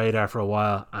was on my radar for a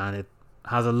while, and it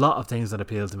has a lot of things that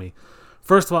appeal to me.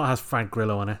 First of all, it has Frank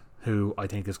Grillo in it, who I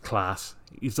think is class.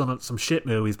 He's done some shit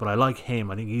movies, but I like him.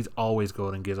 I think he's always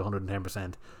good and gives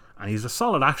 110%. And he's a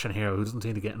solid action hero who doesn't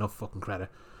seem to get enough fucking credit.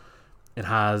 It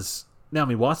has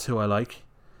Naomi Watts, who I like.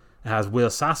 It has Will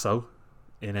Sasso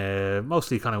in a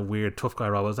mostly kind of weird tough guy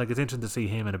role. It's interesting to see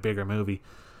him in a bigger movie.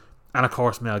 And of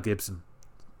course, Mel Gibson.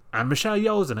 And Michelle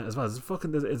Yeoh's in it as well.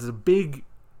 It's a big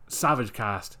savage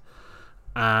cast,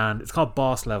 and it's called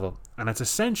Boss Level, and it's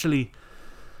essentially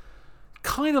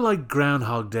kind of like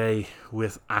Groundhog Day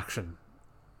with action.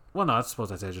 Well, no, I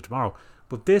suppose I say it tomorrow,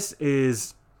 but this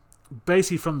is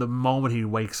basically from the moment he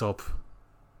wakes up,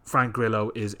 Frank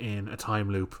Grillo is in a time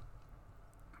loop,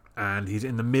 and he's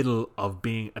in the middle of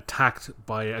being attacked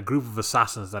by a group of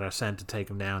assassins that are sent to take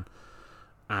him down,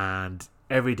 and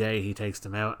every day he takes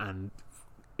them out, and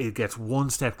it gets one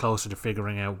step closer to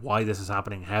figuring out why this is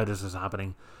happening, how this is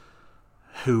happening,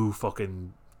 who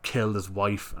fucking killed his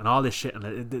wife, and all this shit.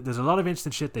 And there's a lot of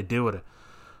interesting shit they do with it.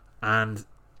 And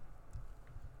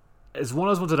it's one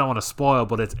of those ones I don't want to spoil,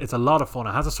 but it's a lot of fun.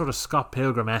 It has a sort of Scott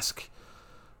Pilgrim-esque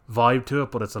vibe to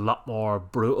it, but it's a lot more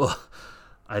brutal.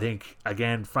 I think,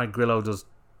 again, Frank Grillo does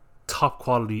top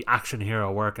quality action hero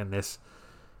work in this.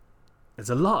 It's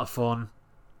a lot of fun,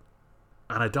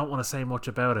 and I don't want to say much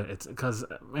about it. It's because,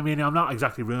 I mean, I'm not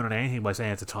exactly ruining anything by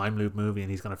saying it's a time loop movie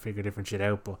and he's going to figure different shit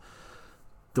out, but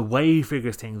the way he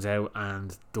figures things out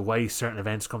and the way certain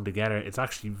events come together, it's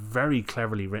actually very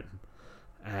cleverly written.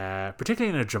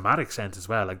 Particularly in a dramatic sense as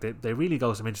well. Like they really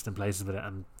go some interesting places with it,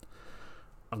 and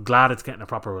I'm glad it's getting a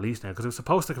proper release now, because it was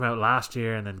supposed to come out last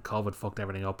year and then COVID fucked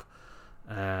everything up.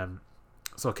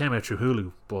 So it came out through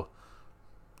Hulu, but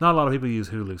not a lot of people use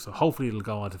Hulu, so hopefully it'll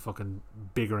go on to fucking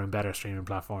bigger and better streaming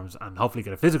platforms and hopefully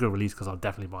get a physical release, because I'll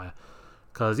definitely buy it.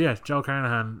 Because yeah, Joe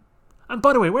Carnahan. And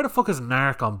by the way, where the fuck is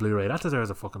Narc on Blu-ray? That deserves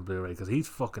a fucking Blu-ray, because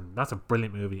that's a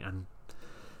brilliant movie and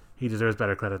he deserves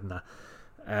better credit than that.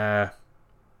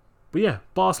 But yeah,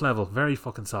 Boss Level, very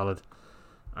fucking solid,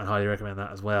 and highly recommend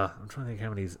that as well. I'm trying to think how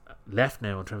many's left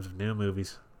now in terms of new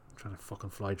movies. I'm trying to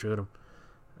fucking fly through them.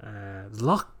 There's a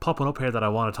lot popping up here that I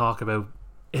want to talk about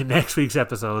in next week's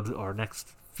episode, or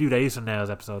next few days from now's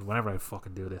episode, whenever I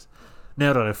fucking do this.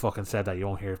 Now that I've fucking said that, you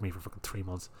won't hear from me for fucking 3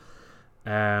 months.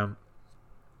 Another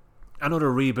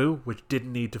reboot, which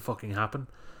didn't need to fucking happen.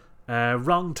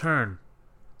 Wrong Turn.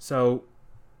 So,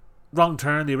 Wrong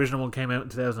Turn, the original one came out in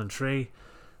 2003.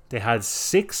 They had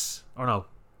 5 or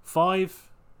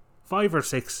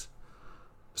 6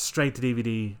 straight to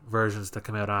DVD versions that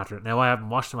come out after it. Now, I haven't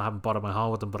watched them, I haven't bothered my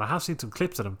haul with them, but I have seen some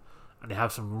clips of them, and they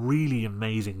have some really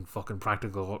amazing fucking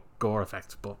practical gore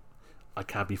effects, but I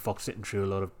can't be fucked sitting through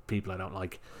a lot of people I don't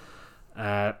like.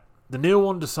 The new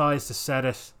one decides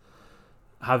to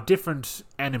have different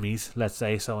enemies, let's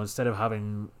say. So instead of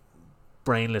having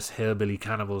brainless hillbilly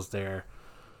cannibals, they're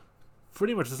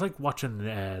pretty much, it's like watching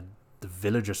The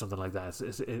Village or something like that.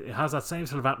 It has that same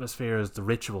sort of atmosphere as The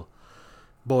Ritual,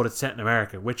 but it's set in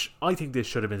America, which I think this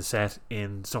should have been set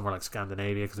in somewhere like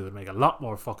Scandinavia, because it would make a lot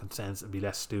more fucking sense and be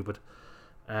less stupid.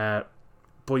 But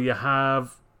you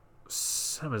have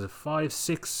 5,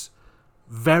 6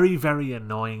 very, very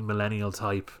annoying millennial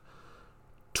type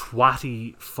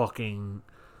twatty fucking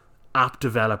app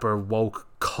developer woke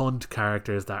cunt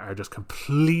characters that are just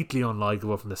completely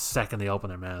unlikable from the second they open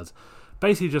their mouths.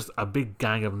 Basically just a big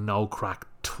gang of no crack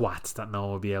twats that no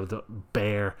one will be able to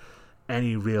bear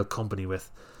any real company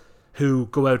with, who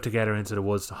go out together into the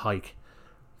woods to hike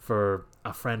for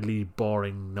a friendly,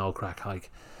 boring, no crack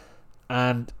hike.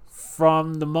 And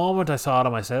from the moment I saw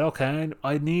them, I said, okay,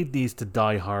 I need these to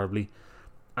die horribly.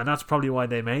 And that's probably why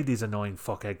they made these annoying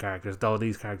fuckhead characters, though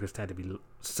these characters tend to be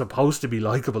supposed to be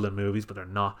likable in movies, but they're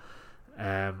not.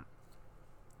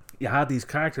 You had these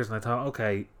characters and I thought,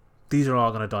 okay, these are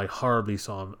all going to die horribly,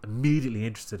 so I'm immediately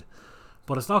interested.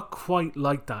 But it's not quite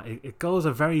like that. It goes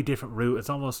a very different route. It's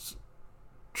almost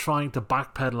trying to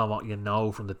backpedal on what you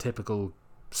know from the typical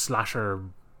slasher,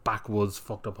 backwoods,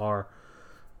 fucked up horror.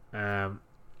 And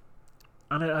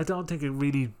I don't think it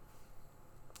really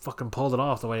fucking pulled it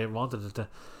off the way it wanted it to.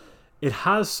 It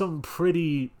has some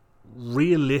pretty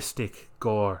realistic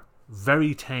gore.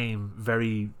 Very tame,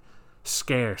 very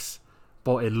scarce,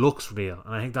 but it looks real.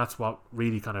 And I think that's what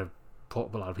really kind of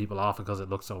put a lot of people off, because it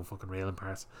looks so fucking real in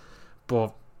parts.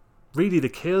 But really the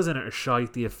kills in it are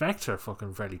shite. The effects are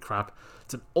fucking fairly crap.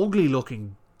 It's an ugly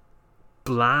looking,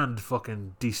 bland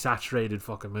fucking desaturated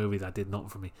fucking movie that did nothing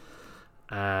for me.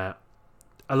 A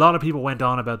lot of people went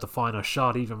on about the final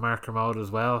shot. Even Mark Kermode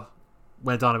as well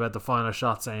went on about the final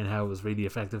shot, saying how it was really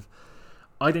effective.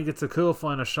 I think it's a cool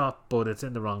final shot, but it's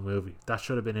in the wrong movie. That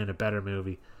should have been in a better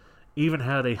movie. Even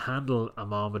how they handle a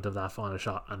moment of that final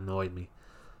shot annoyed me.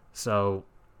 So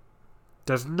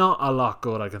there's not a lot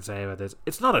good I can say about this.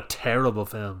 It's not a terrible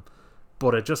film,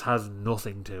 but it just has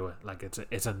nothing to it. Like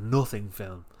it's a nothing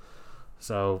film.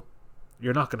 So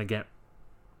you're not going to get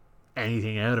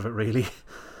anything out of it really.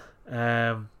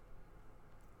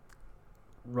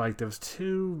 Right, there's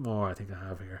 2 more I think I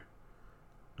have here,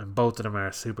 and both of them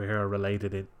are superhero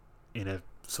related in a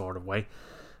sort of way.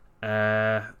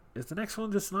 Is the next one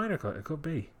the Snyder Cut? It could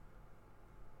be.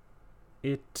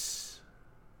 It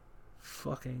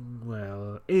fucking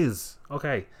well is.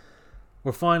 Okay,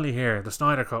 we're finally here. The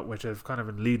Snyder Cut, which I've kind of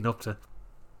been leading up to.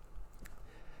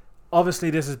 Obviously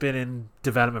this has been in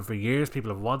development for years.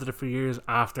 People have wanted it for years,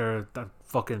 after that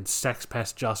fucking sex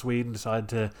pest Joss Whedon decided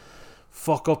to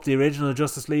fuck up the original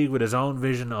Justice League with his own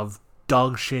vision of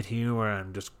dog shit humour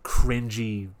and just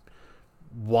cringy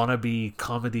wannabe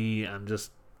comedy, and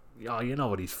just, oh, you know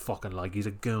what he's fucking like. He's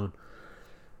a goon.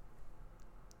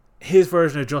 His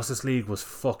version of Justice League was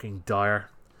fucking dire,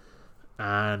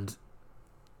 and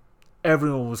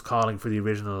everyone was calling for the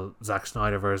original Zack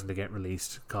Snyder version to get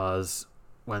released, because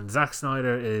when Zack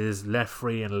Snyder is left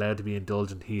free and allowed to be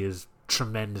indulgent, he is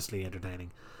tremendously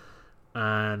entertaining.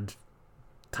 And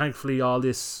thankfully all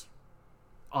this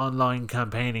online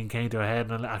campaigning came to a head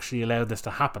and actually allowed this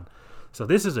to happen. So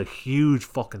this is a huge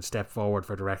fucking step forward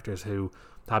for directors who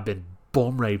have been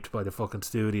bum raped by the fucking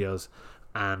studios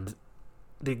and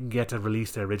didn't get to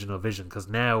release their original vision, because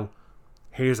now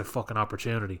here's a fucking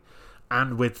opportunity.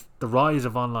 And with the rise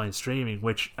of online streaming,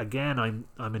 which again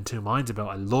I'm in two minds about,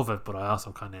 I love it, but I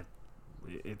also kind of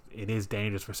it is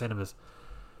dangerous for cinemas.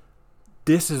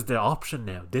 This is the option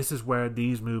now. This is where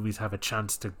these movies have a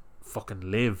chance to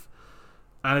fucking live.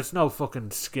 And it's no fucking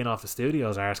skin off the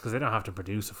studio's arse, because they don't have to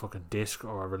produce a fucking disc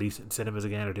or release it in cinemas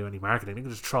again or do any marketing. They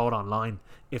can just throw it online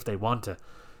if they want to.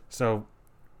 So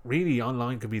really,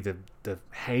 online could be the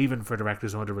haven for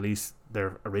directors who want to release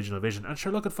their original vision. And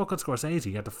sure, look at fucking Scorsese.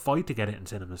 He had to fight to get it in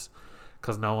cinemas,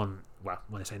 because no one, well,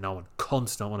 when I say no one,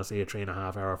 cunts don't want to see a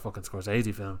 3.5 hour fucking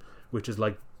Scorsese film, which is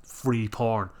like free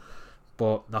porn,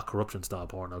 but not corruption style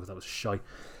porn, because that was shite.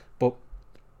 But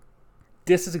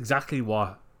this is exactly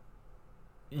what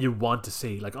you want to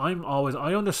see. Like, I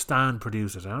understand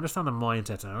producers, I understand the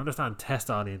mindsets, and I understand test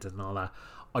audiences and all that.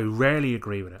 I rarely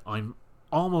agree with it. I'm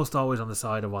almost always on the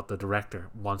side of what the director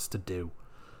wants to do,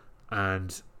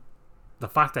 and the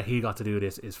fact that he got to do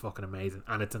this is fucking amazing.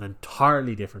 And it's an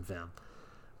entirely different film.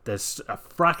 There's a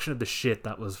fraction of the shit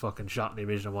that was fucking shot in the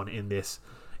original one in this.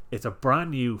 It's a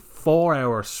brand new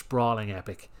 4-hour sprawling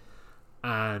epic,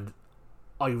 and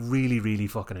I really, really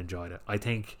fucking enjoyed it. I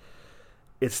think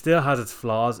it still has its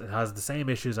flaws. It has the same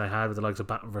issues I had with the likes of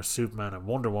Batman vs Superman and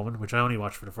Wonder Woman, which I only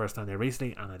watched for the first time there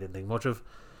recently, and I didn't think much of.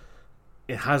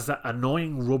 It has that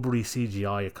annoying rubbery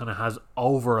CGI. It kind of has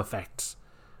over effects,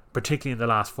 particularly in the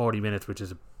last 40 minutes, which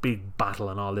is a big battle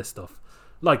and all this stuff,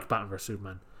 like Batman vs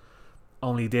Superman.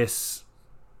 Only this,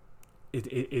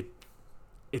 it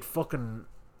fucking,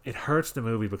 it hurts the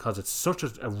movie because it's such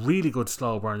a really good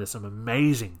slow burn. There's some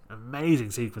amazing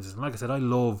sequences, and like I said, I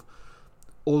love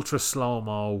ultra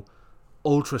slow-mo,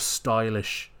 ultra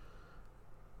stylish,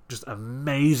 just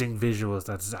amazing visuals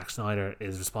that Zack Snyder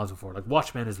is responsible for. Like,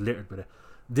 Watchmen is littered with it.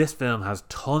 This film has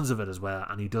tons of it as well,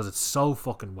 and he does it so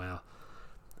fucking well.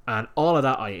 And all of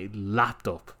that I lapped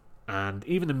up. And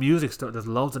even the music stuff, there's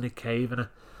loads of Nick Cave in it,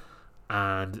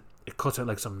 and it cuts out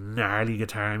like some gnarly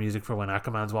guitar music for when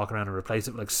Aquaman's walking around, and replace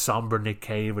it with like somber Nick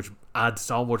Cave, which adds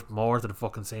so much more to the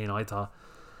fucking scene, I thought.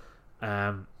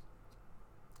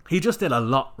 He just did a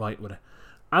lot right with it.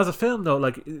 As a film, though,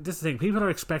 like, this is the thing, people are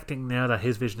expecting now that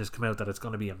his vision has come out that it's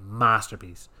going to be a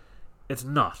masterpiece. It's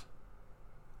not.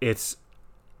 It's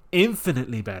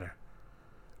infinitely better,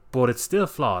 but it's still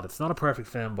flawed. It's not a perfect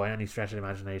film by any stretch of the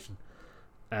imagination.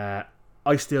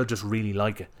 I still just really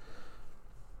like it.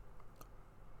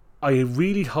 I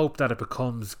really hope that it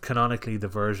becomes canonically the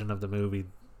version of the movie,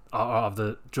 of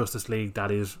the Justice League,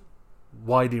 that is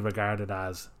widely regarded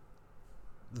as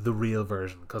the real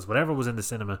version, because whatever was in the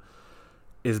cinema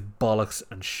is bollocks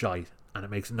and shite, and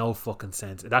it makes no fucking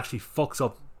sense. It actually fucks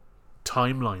up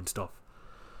timeline stuff,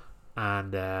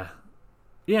 and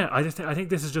yeah, I think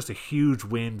this is just a huge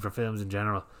win for films in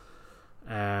general.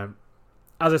 As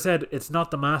I said, it's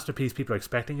not the masterpiece people are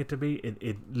expecting it to be.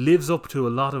 It lives up to a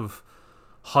lot of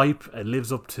hype. It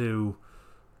lives up to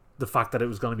the fact that it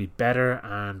was going to be better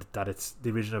and that it's the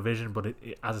original vision, but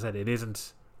as I said, it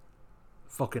isn't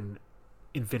fucking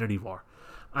Infinity War.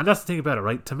 And that's the thing about it,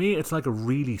 right? To me, it's like a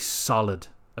really solid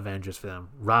Avengers film,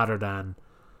 rather than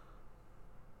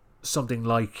something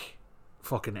like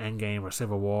fucking Endgame or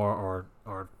Civil War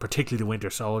or particularly The Winter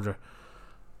Soldier.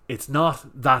 It's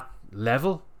not that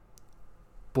level,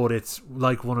 but it's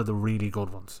like one of the really good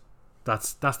ones.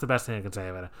 That's the best thing I can say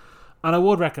about it. And I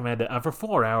would recommend it. And for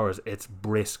 4 hours, it's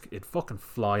brisk. It fucking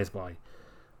flies by.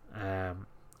 And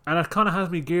it kind of has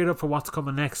me geared up for what's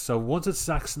coming next. So once it's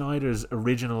Zack Snyder's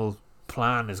original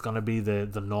plan is going to be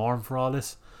the norm for all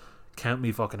this, count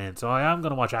me fucking in. So I am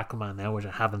going to watch Aquaman now, which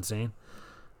I haven't seen.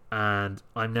 And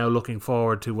I'm now looking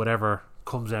forward to whatever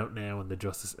comes out now in the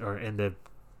Justice, or in the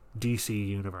DC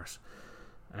universe.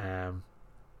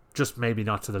 Just maybe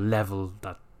not to the level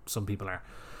that some people are.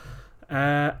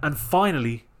 And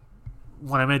finally,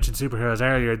 when I mentioned superheroes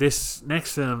earlier, this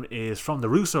next film is from the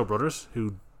Russo brothers,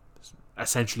 who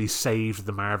essentially saved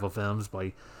the Marvel films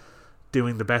by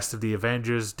doing the best of the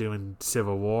Avengers, doing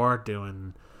Civil War,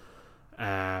 doing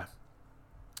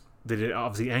they did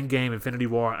obviously Endgame, Infinity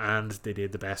War, and they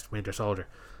did the best, Winter Soldier.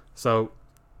 So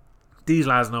these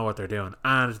lads know what they're doing.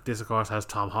 And this of course has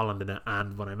Tom Holland in it.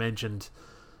 And when I mentioned,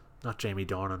 not Jamie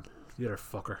Dornan, the other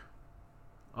fucker,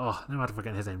 oh, now I'm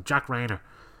forgetting his name, Jack Rayner.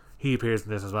 he appears in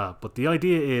this as well. But the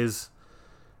idea is,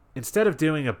 instead of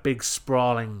doing a big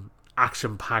sprawling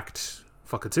action-packed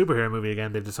fucking superhero movie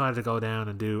again, they've decided to go down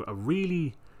and do a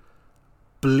really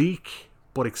bleak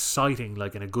but exciting,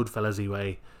 like in a Goodfellas-y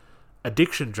way,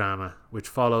 addiction drama, which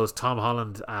follows Tom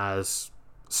Holland as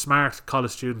smart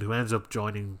college student who ends up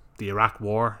joining the Iraq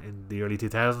War in the early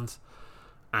 2000s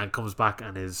and comes back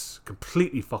and is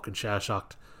completely fucking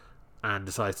shell-shocked and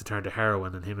decides to turn to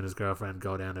heroin, and him and his girlfriend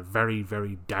go down a very,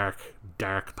 very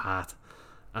dark path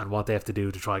and what they have to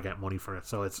do to try and get money for it.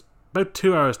 So it's about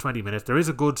 2 hours 20 minutes. There is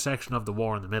a good section of the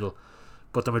war in the middle,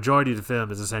 but the majority of the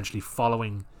film is essentially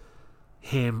following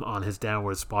him on his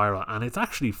downward spiral, and it's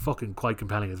actually fucking quite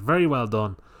compelling. It's very well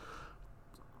done.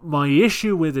 My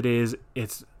issue with it is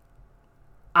it's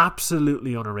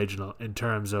absolutely unoriginal in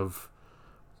terms of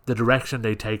the direction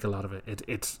they take a lot of it.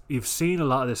 It's you've seen a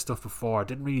lot of this stuff before. It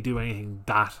didn't really do anything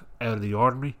that out of the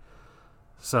ordinary,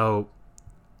 so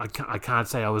I can't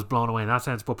say I was blown away in that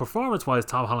sense. But performance wise,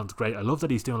 Tom Holland's great. I love that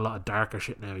he's doing a lot of darker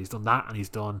shit now. He's done that, and he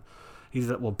did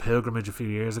that one Pilgrimage a few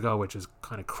years ago, which is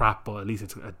kind of crap, but at least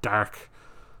it's a dark,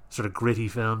 sort of gritty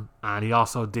film. And he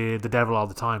also did The Devil All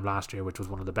the Time last year, which was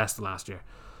one of the best of last year.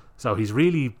 So he's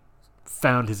really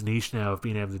found his niche now of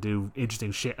being able to do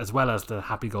interesting shit, as well as the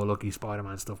happy-go-lucky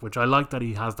Spider-Man stuff, which I like that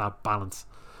he has that balance.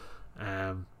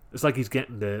 It's like he's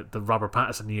getting the Robert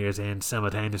Pattinson years in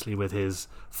simultaneously with his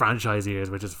franchise years,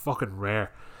 which is fucking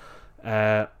rare.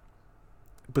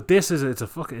 But this is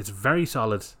it's very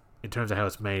solid in terms of how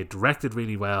it's made, directed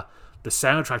really well. The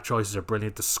soundtrack choices are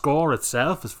brilliant. The score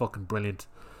itself is fucking brilliant,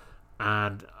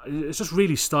 and it's just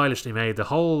really stylishly made. The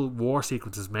whole war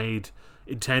sequence is made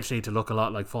intentionally to look a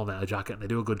lot like Full Metal Jacket, and they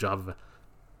do a good job of it.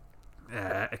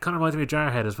 It kind of reminds me of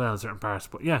Jarhead as well in certain parts,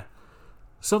 but yeah,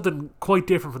 something quite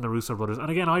different from the Russo brothers.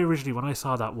 And again, I originally, when I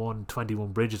saw that one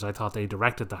 21 Bridges, I thought they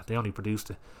directed that. They only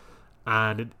produced it,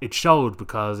 and it showed,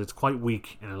 because it's quite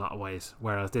weak in a lot of ways,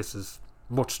 whereas this is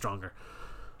much stronger.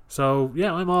 So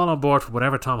yeah, I'm all on board for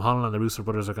whatever Tom Holland and the Russo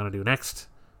brothers are going to do next,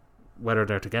 whether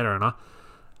they're together or not.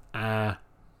 And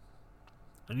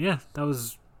yeah, that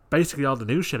was basically all the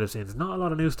new shit I've seen. There's not a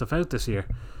lot of new stuff out this year.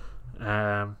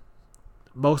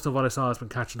 Most of what I saw has been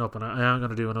catching up, and I am going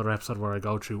to do another episode where I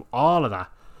go through all of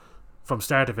that from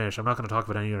start to finish. I'm not going to talk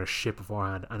about any other shit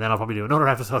beforehand, and then I'll probably do another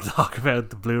episode to talk about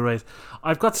the Blu-rays.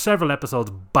 I've got several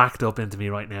episodes backed up into me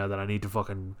right now that I need to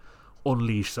fucking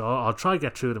unleash, so I'll try to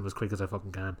get through them as quick as I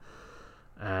fucking can.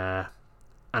 And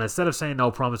instead of saying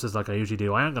no promises like I usually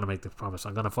do, I am going to make the promise.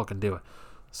 I'm going to fucking do it.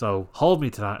 So hold me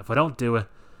to that. If I don't do it,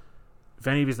 if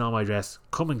any of you know my address,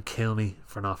 come and kill me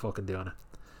for not fucking doing it.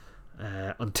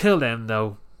 Until then,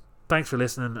 though, thanks for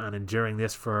listening and enduring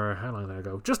this for, how long did I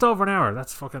go? Just over an hour.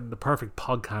 That's fucking the perfect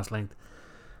podcast length.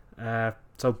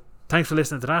 So thanks for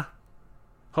listening to that.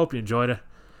 Hope you enjoyed it.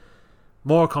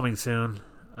 More coming soon,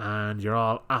 and you're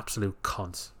all absolute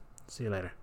cunts. See you later.